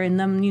career and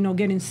them, you know,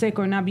 getting sick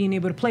or not being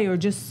able to play or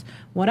just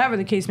whatever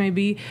the case may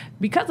be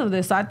because of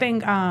this. I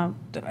think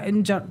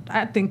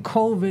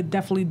COVID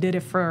definitely did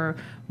it for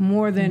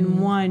more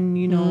than one,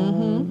 you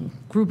know,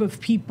 group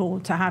of people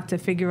to have to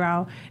figure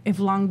out if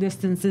long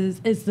distance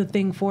is the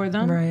thing for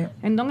them. Right.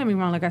 And don't get me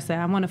wrong, like I said,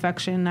 I want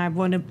affection. I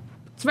want to.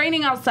 It's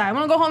raining outside. I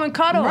want to go home and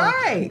cuddle.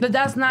 Right. But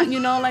that's not,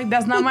 you know, like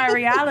that's not my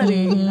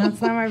reality.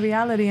 That's not my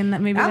reality, and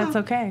maybe that's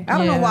okay. I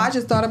don't know why I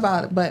just thought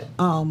about it, but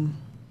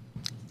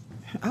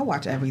I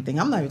watch everything.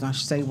 I'm not even gonna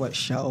say what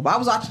show, but I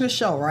was watching a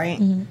show, right?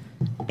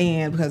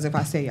 And because if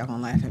I say, y'all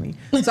gonna laugh at me.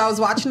 So I was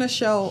watching a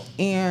show,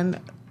 and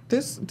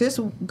this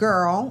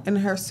girl and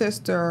her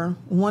sister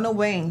went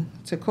away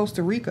to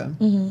Costa Rica.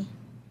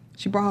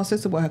 She brought her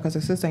sister with her because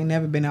her sister ain't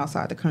never been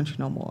outside the country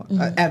no more,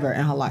 ever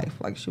in her life.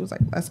 Like, she was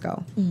like, let's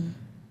go.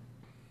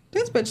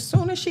 This bitch, as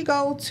soon as she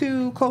go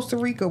to Costa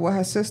Rica with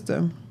her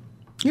sister,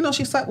 you know,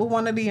 she slept with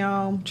one of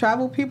the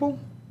travel people.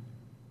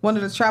 One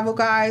of the travel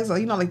guys, or,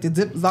 you know, like the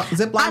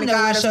zip line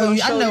guy.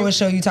 I know what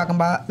show you talking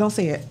about. Don't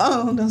say it.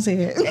 Oh, don't say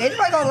it.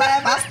 Anybody gonna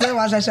laugh? I still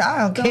watch that show. I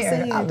don't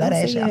care. I love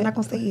that shit. I'm not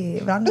gonna say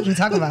it, but I know what you're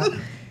talking about.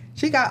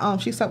 She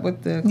slept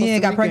with the Costa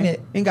got pregnant.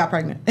 And got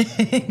pregnant.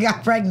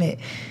 Got pregnant.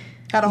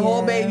 Had a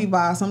whole baby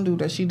by some dude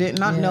that she did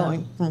not know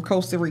him from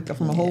Costa Rica,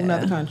 from a whole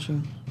nother country.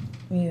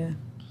 Yeah.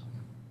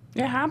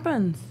 It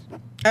happens.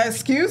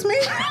 Excuse me?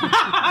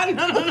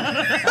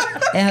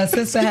 And her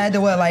sister had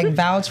to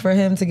vouch for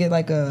him to get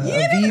like a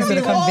visa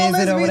to come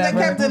visit or whatever.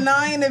 They kept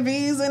denying the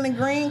visa and the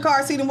green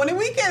card. See, when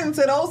we get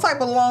into those type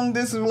of long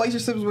distance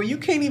relationships where you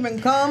can't even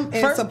come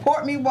and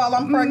support me while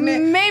I'm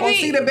pregnant or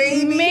see the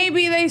baby,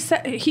 maybe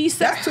he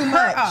set too her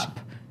much. up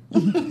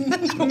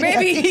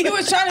Maybe he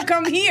was trying to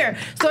come here.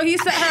 So he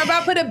said, if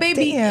I put a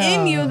baby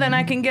in you, then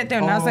I can get there.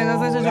 And I was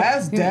saying,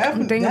 that's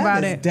definitely think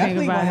about it.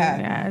 Definitely what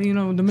happened. Yeah, you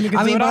know,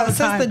 Dominicans do it all the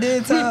time. My sister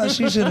did tell her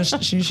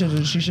she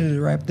should have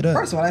wrapped it up.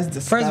 First of all, that's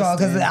disgusting. First of all,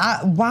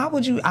 because why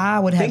would you? I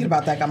would have thinking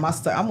about that. Got my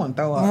I want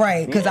to throw up.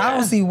 Right, because I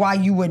don't see why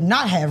you would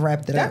not have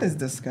wrapped it up. That is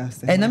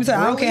disgusting. And let me tell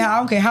you, really? I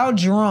don't care how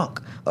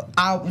drunk.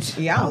 I don't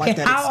like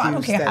that excuse. I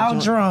don't care how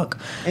drunk.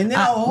 And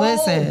then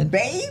listen,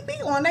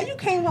 baby on that, you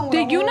came home with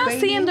Did you not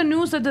see in the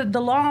news that the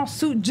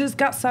lawsuit just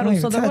got settled?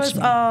 So there was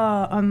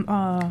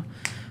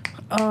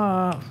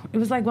it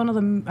was like one of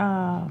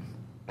the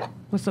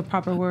what's the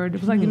proper word? It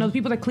was like, you know, the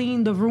people that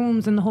clean the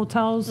rooms in the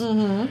hotels.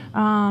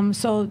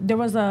 So there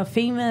was a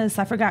famous,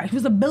 I forgot, he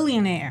was a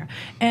billionaire.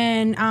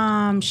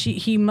 And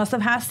he must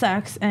have had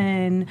sex,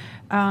 and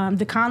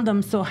the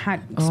condom still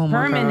had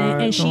sperm in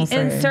it, and she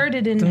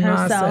inserted in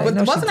herself.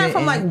 But wasn't that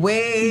from like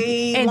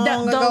way and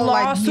long ago? The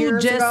lawsuit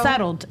like just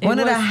settled. One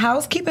of the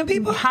housekeeping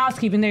people?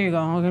 Housekeeping, there you go.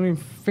 I'm going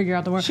to figure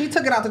out the word. She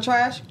took it out the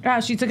trash?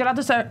 She took it out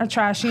the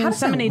trash. She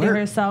inseminated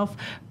herself.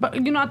 But,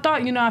 you know, I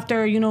thought, you know,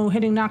 after, you know,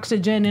 hitting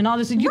oxygen and all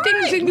this, you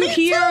think you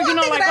hear, you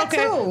know, like,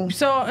 okay. Too.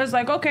 So it's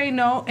like, okay,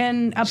 no.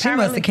 And apparently. She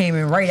must have came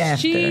in right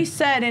after. She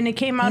said, and it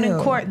came out in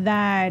court,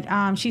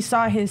 that she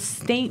saw his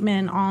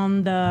statement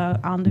on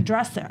the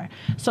dresser.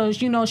 So,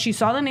 you know, she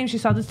saw the name, she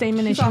saw the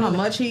statement. She saw how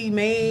much he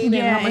made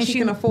and how much she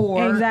can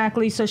afford.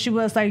 Exactly. So she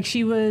was like,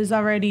 she was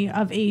already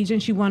of age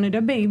and she wanted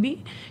a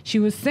baby. She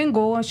was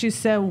single, and she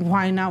said,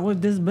 why not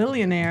with this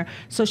billionaire?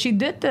 So she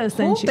did this.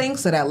 Who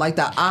thinks of that? Like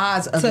the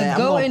odds of that.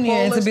 To go in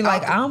here and to be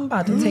like, I'm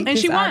about to take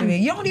this out of here.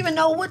 You don't even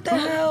know what the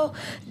hell.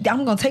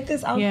 I'm going to take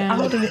this out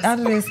of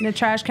this. The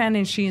trash can,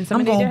 and she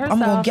inseminated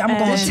herself. I'm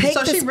going to take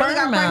the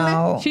sperm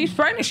out. She's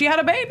pregnant. She had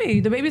a baby.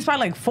 The baby's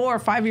probably like 4 or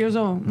 5 years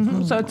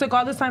old. So it took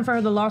all this time for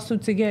her, the lawsuit,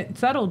 to get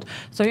settled.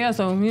 So yeah,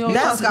 so you know,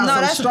 that's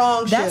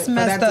strong shit for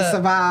that to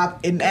survive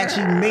and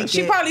actually make it.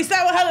 She probably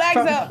sat with her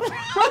legs up.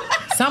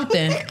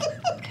 Something.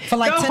 For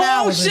like 10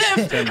 hours.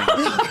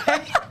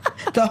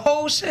 The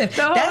whole shift.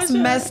 That's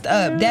messed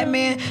up. That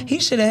man, he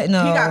should have He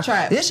got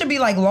trapped. This should be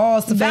like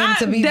laws for men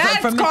to be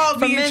for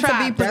men to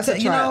be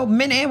protected. You know,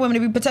 men and women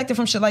to be protected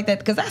from shit like that,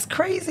 because that's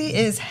crazy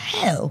as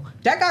hell.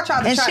 That guy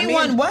tried to trap me. And she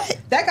won what?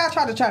 That guy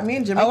tried to trap me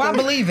in Jamaica. Oh, I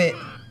believe it.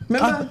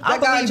 Remember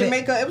that guy in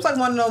Jamaica? It was like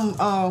one of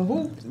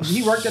them.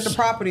 He worked at the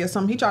property or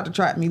something. He tried to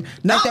trap me.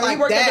 Not like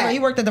that. He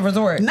worked at the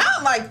resort.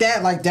 Not like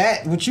that. Like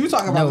that. What you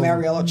talking about,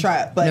 Mariella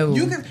trap? But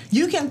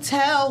you can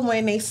tell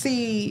when they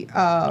see.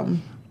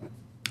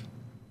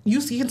 You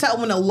can tell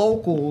when the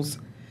locals.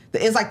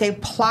 It's like they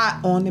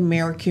plot on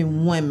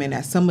American women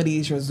at some of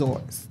these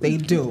resorts. They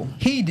do.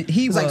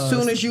 He was like,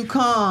 soon as you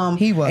come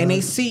and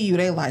they see you,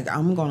 they like,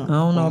 I'm gonna. I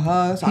don't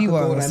know. So I could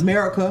go to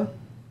America.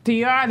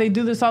 DR, they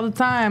do this all the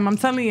time. I'm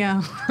telling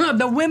you,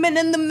 the women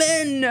and the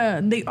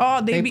men, they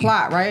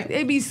plot, right?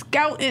 They be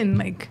scouting,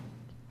 like,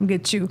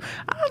 get you.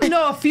 I don't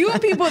know a few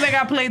people that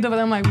got played over.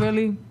 I'm like,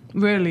 really.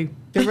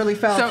 They really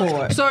fell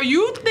for it. So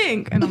you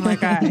think, and I'm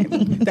like, all right,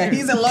 that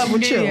he's in love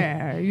with you.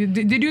 Yeah.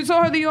 Did you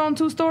tell her that you own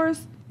 2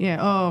 stores? Yeah.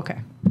 Oh, okay.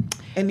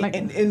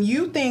 And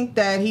you think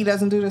that he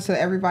doesn't do this to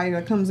everybody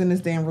that comes in this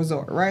damn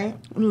resort, right?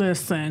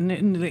 Listen,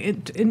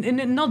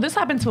 no, this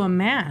happened to a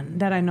man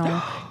that I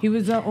know. He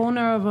was the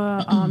owner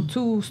of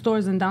 2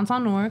 stores in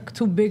downtown Newark,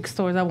 2 big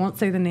stores. I won't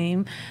say the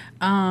name.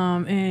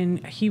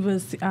 And he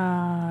was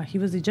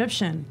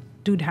Egyptian.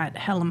 Dude had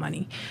hella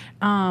money.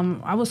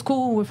 I was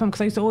cool with him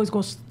because I used to always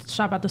go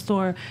shop at the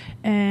store.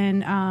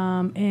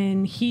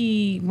 And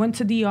he went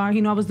to DR.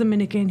 You know, I was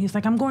Dominican. He's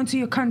like, I'm going to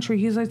your country.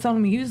 He's like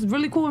telling me. He was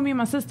really cool with me and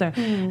my sister.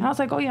 And I was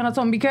like, oh yeah. And I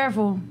told him, be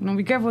careful. You know,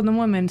 be careful with the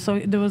women. So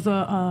there was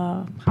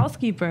a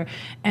housekeeper,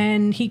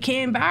 and he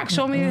came back,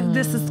 showed me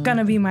this is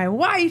gonna be my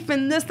wife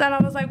and this, that.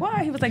 I was like,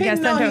 why? He was like, yes,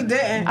 no, he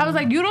didn't. I was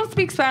like, you don't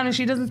speak Spanish.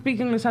 She doesn't speak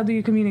English. How do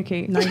you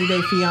communicate? 90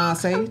 Day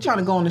Fiance. Trying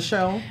to go on the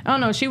show. Oh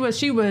no, she was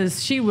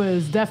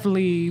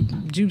definitely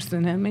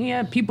juicing him. And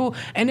yeah, people,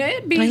 and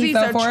he's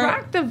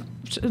attractive.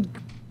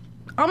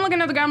 I'm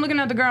looking at the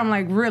guy, I'm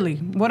like, really?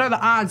 What are the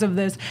odds of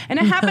this? And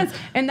it happens,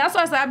 and that's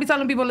why I be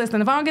telling people,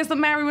 listen, if I don't get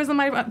married with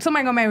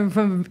somebody gonna marry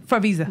me for a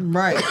visa.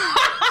 Right.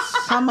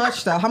 How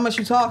much though? How much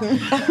you talking?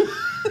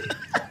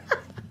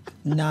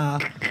 Nah.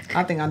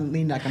 I think I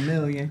need like $1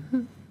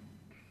 million.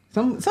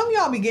 Some of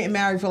y'all be getting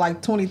married for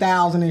like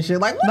 $20,000 and shit.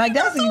 Like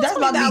that's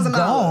about to be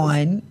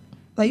gone.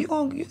 Like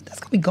that's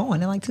gonna be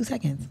gone in like 2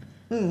 seconds.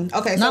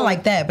 Okay, not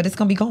like that, but it's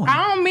gonna be gone.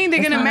 I don't mean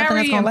they're gonna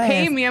marry and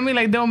pay me. I mean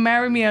like they'll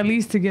marry me at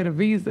least to get a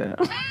visa.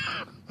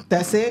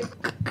 That's it?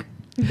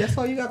 That's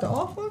all you got to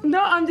offer? No,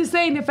 I'm just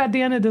saying if at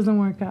the end it doesn't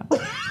work out.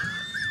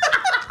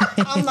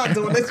 I'm not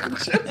doing this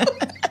with you.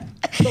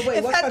 So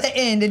wait, if at the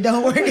end it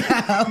don't work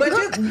out. But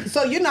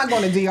so you're not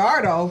going to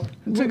DR though?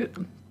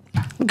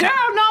 Girl,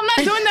 no, I'm not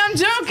doing that. I'm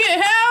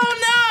joking. Hell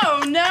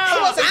no.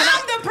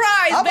 I'm the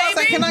prize,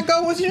 baby. Can I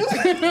go with you?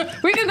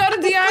 We can go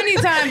to DR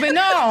anytime, but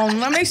no.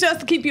 I make sure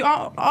to keep you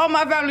all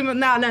my family.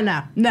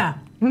 No.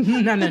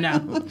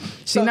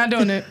 She's not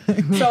doing it.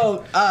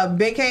 So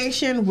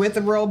vacation with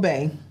the Royal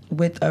Bay.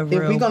 with a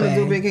real If we're gonna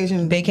do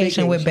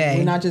vacation with bae.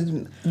 We're not just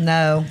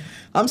no.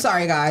 I'm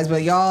sorry, guys,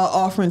 but y'all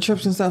offering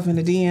trips and stuff in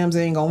the DMs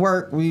ain't gonna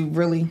work. We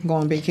really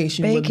going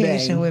vacation with bae,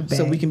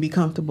 so we can be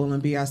comfortable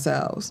and be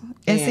ourselves.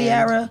 And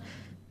Ciara,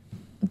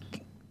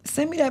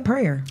 send me that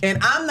prayer. And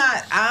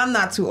I'm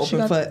not too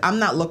open for. I'm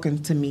not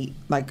looking to meet.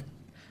 Like,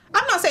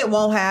 I'm not saying it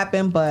won't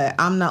happen, but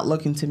I'm not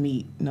looking to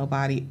meet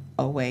nobody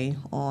away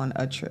on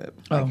a trip.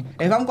 Like,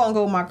 if I'm gonna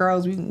go with my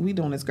girls, we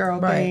doing this girl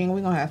thing.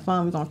 We gonna have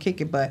fun. We gonna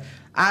kick it. But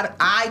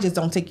I just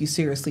don't take you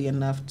seriously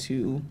enough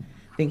to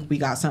think we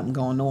got something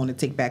going on to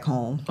take back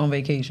home on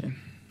vacation.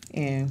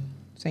 And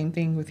same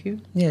thing with you.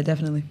 Yeah,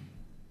 definitely.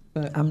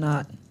 But I'm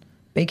not.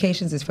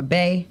 Vacations is for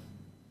bae.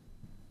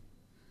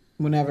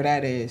 Whenever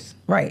that is.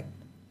 Right.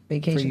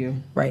 Vacation. For you.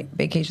 Right.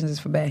 Vacations is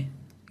for bae.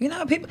 You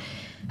know, people.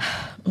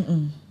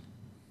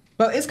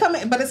 But it's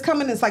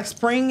coming. It's like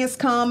spring is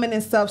coming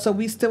and stuff. So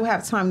we still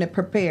have time to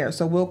prepare.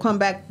 So we'll come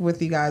back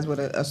with you guys with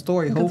a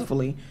story,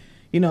 hopefully.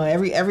 You know,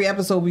 every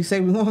episode we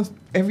say we want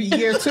every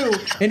year too,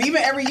 and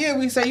even every year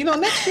we say, you know,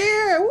 next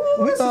year,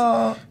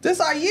 this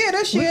our year.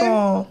 This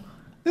year,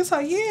 this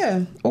our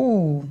year.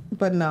 Ooh,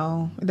 but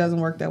no, it doesn't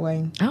work that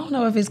way. I don't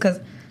know if it's because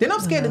then I'm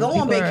scared to go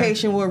on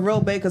vacation with a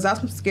real bae because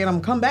I'm scared I'm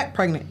gonna come back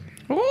pregnant.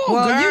 Ooh,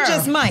 well, girl. You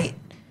just might.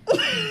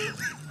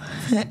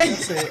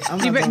 That's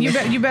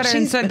it. You better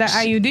insert that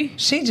IUD.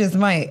 She just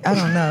might. I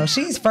don't know.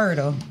 She's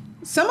fertile.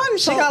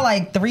 She got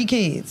like 3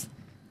 kids.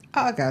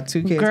 I got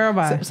 2 kids. Girl,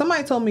 bye.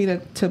 Somebody told me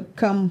to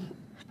come.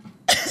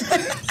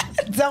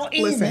 Don't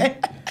even.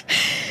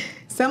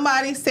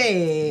 Somebody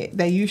said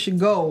that you should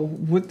go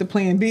with the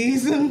Plan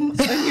Bs in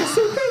your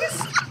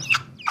suitcase.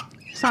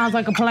 Sounds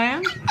like a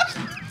plan.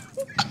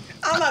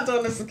 I'm not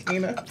doing this,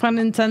 Sakina. Pun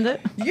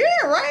intended. Yeah,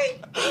 right.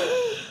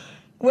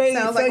 Wait,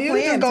 sounds so like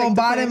you just gonna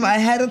buy them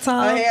ahead of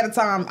time? Ahead of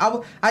time.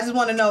 I just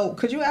want to know.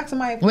 Could you ask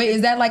somebody? Wait,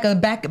 is that like a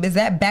backup? Is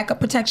that backup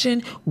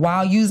protection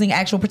while using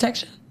actual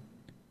protection?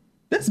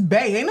 This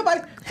bae ain't nobody.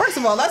 First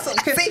of all, that's see.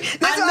 This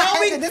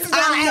is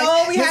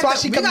why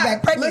she comes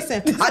back pregnant.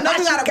 Listen, I know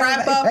we gotta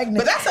wrap up,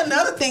 but that's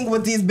another thing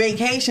with these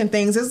vacation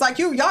things. It's like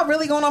y'all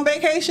really going on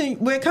vacation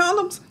with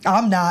condoms?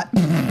 I'm not.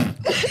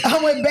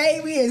 I'm with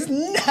baby. It's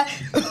not.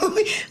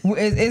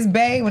 It's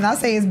bae. When I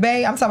say it's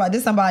bae, I'm talking about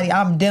this somebody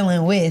I'm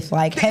dealing with.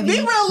 Like heavy. Be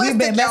realistic, we've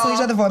been messing with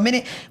each other for a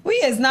minute. We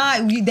is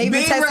not. They've been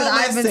tested.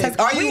 I've been tested.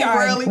 Are you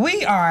really?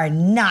 We are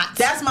not.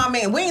 That's my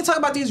man. We ain't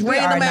talking about these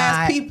random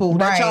ass people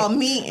that y'all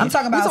meet. I'm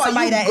talking about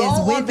somebody that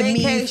is with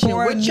me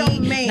for with your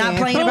man, not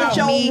playing about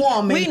your me.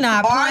 Woman. We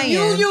not playing.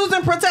 Are you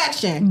using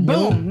protection?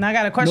 Boom. Now I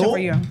got a question for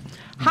you.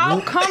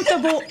 How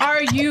comfortable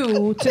are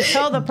you to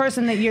tell the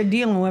person that you're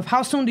dealing with?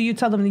 How soon do you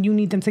tell them that you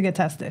need them to get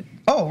tested?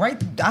 Oh, right.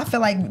 I feel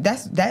like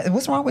that's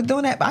what's wrong with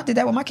doing that? I did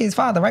that with my kid's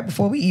father right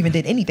before we even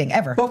did anything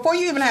ever. Before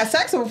you even had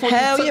sex, or before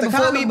Hell you took the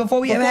condom? Before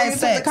we ever had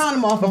sex.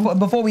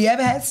 Before we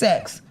ever had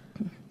sex.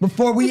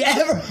 Before we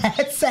ever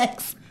had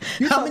sex.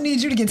 I'm gonna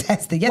need you to get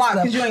tested. Yes, why?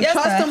 Because you ain't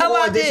trust them,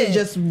 or this is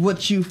just how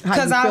you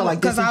feel like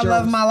this is yours? Because I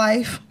love my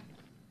life.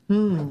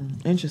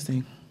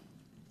 Interesting.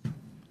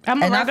 I'm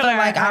a regular. I feel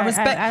like I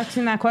respect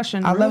asking that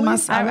question. I love my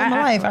life.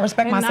 I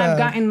respect myself. I've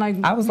gotten like,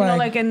 I was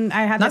like, and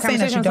I had that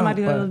conversation with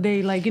somebody the other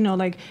day. Like,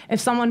 like if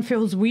someone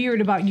feels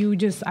weird about you,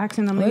 just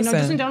asking them,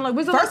 just in general, like,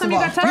 when's the last time you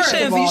got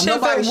tested? You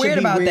shouldn't feel weird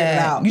about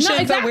that. You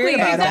shouldn't feel weird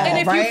about that. And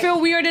if you feel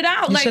weirded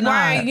out, like,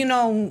 why,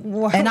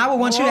 and I would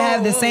want you to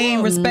have the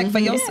same respect for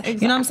yourself. You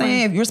know what I'm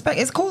saying? If you respect,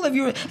 it's cool if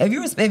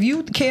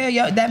you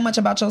care that much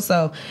about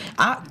yourself.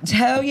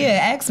 Hell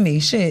yeah, ask me.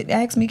 Shit,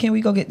 ask me. Can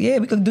we go get? Yeah,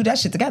 we could do that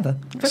shit together.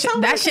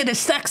 That shit is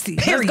sexy.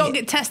 Let's go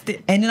get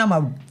tested. And then I'm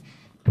going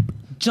to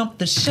jump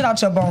the shit out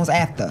your bones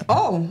after.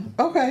 Oh,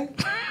 okay.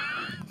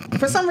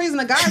 For some reason,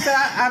 the guys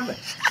that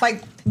I've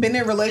like been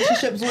in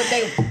relationships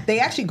with, they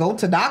actually go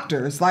to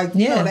doctors. Like,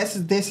 this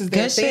is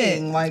their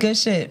thing. Like, good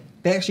shit.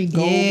 They actually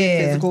go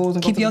get physicals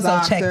and keep go to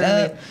yourself the doctor.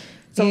 Checked up.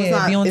 So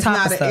it's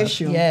not of an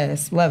issue.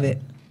 Yes, love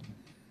it.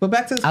 But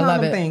back to this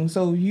condom thing.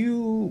 So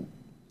you,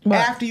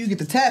 after you get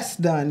the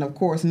test done, of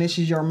course, and this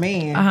is your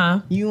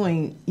man, you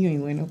ain't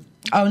no.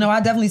 Oh, no, I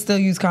definitely still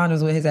use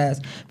condoms with his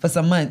ass for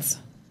some months.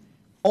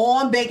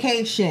 On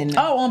vacation.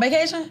 Oh, on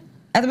vacation?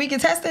 After we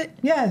get tested?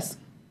 Yes.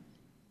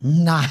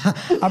 Nah.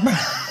 I'm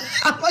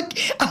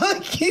gonna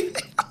keep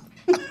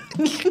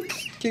it.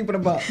 Keep it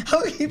above. I'm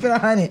gonna keep it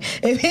 100.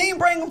 If he ain't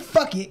bring them,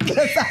 fuck it.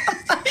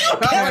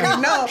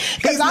 No,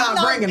 he's not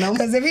bringing them.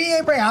 Because if he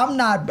ain't bringing, I'm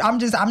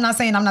not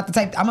saying I'm not the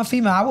type. I'm a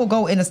female. I will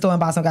go in the store and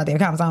buy some goddamn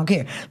condoms. I don't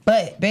care.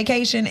 But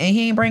vacation and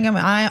he ain't bring them.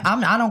 I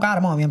don't got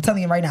them on me. I'm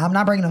telling you right now. I'm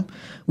not bringing them.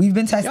 We've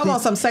been tested. Y'all on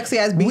some sexy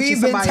ass beach. We've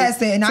been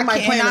tested, and I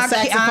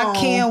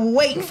can't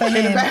wait for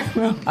him.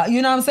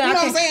 You know what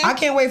I'm saying? I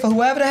can't wait for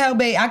whoever the hell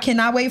bae. I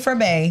cannot wait for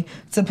bae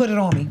to put it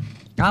on me.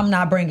 I'm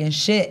not bringing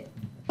shit.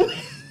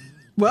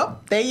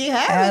 Well, there you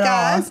have it,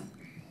 guys.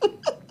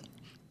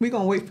 We're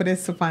going to wait for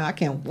this to finally. I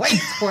can't wait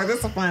for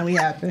this to finally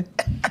happen.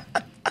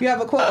 You have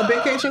a quote, a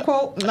vacation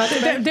quote?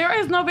 There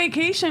is no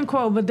vacation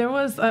quote, but there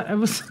was. It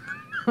was.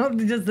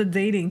 just the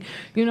dating.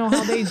 You know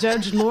how they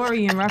judge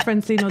Lori in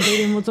reference to,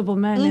 dating multiple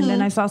men. And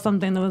then I saw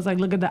something that was like,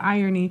 look at the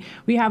irony.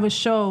 We have a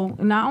show,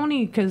 not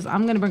only because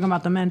I'm going to bring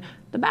about the men,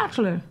 The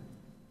Bachelor.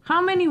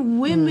 How many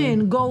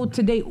women go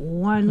to date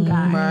one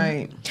guy?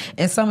 Right.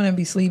 And some of them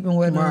be sleeping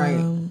with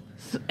them.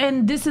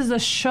 And this is a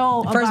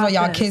show. First of all,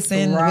 y'all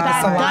kissing with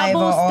the saliva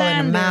all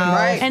in the mouth.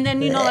 Right. And then,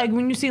 like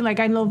when you see, like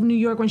I Love New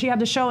York, when she had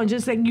the show, and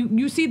just like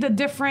you see the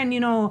different,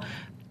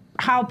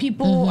 how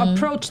people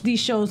approach these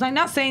shows. I'm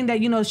not saying that,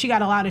 she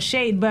got a lot of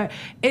shade, but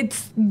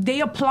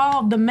they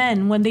applaud the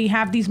men when they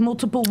have these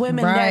multiple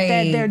women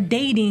that they're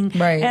dating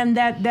and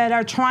that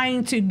are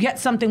trying to get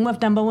something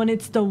with them. But when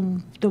it's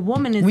the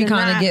woman is in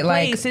that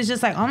place, it's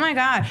just like, oh my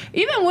God.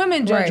 Even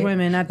women judge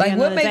women at the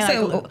end of the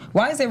day.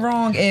 Why is it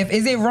wrong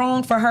is it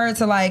wrong for her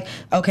to like,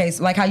 okay,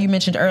 so like how you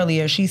mentioned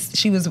earlier,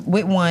 she was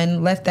with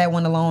one, left that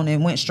one alone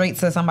and went straight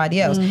to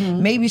somebody else.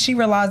 Maybe she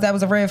realized that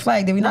was a red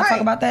flag. Did we not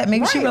talk about that?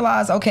 Maybe she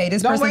realized, okay,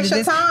 this person did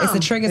this. It's a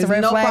trigger, it's a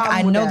red flag.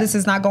 I know this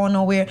is not going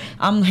nowhere.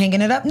 I'm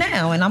hanging it up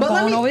now and I'm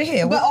going over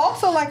here. But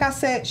also, like I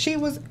said,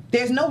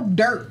 there's no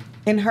dirt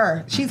in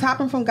her. She's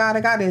hopping from guy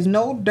to guy. There's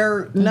no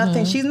dirt,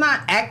 nothing. She's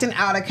not acting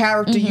out of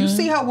character. You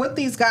see her with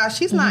these guys.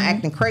 She's not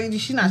acting crazy.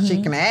 She's not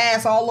shaking her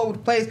ass all over the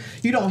place.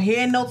 You don't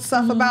hear no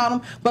stuff about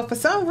them. But for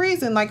some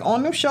reason, like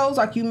on them shows,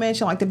 like you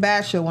mentioned, like The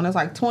Bachelor, when it's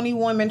like 20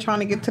 women trying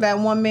to get to that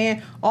one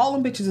man, all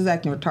them bitches is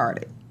acting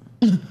retarded.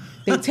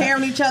 They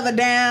tearing each other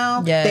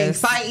down. Yes.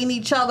 They fighting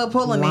each other,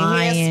 pulling their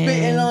hair,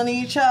 spitting on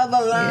each other,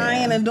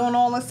 lying and doing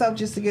all this stuff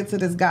just to get to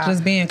this guy.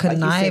 Just being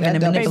conniving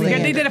and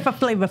manipulating. They did it for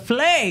Flavor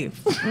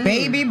Flav.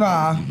 Baby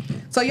bar.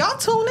 So y'all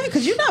tune in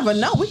because you never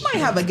know. We might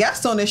have a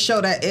guest on this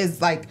show that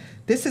is like,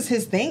 this is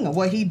his thing or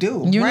what he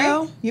do. You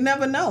know? You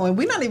never know. And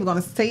we're not even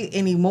going to say it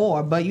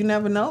anymore, but you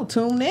never know.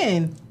 Tune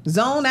in.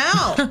 Zone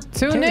out.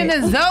 Tune in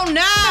and zone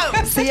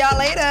out. See y'all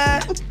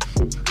later.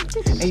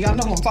 And y'all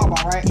know what I'm talking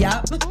about, right?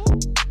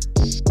 Yep.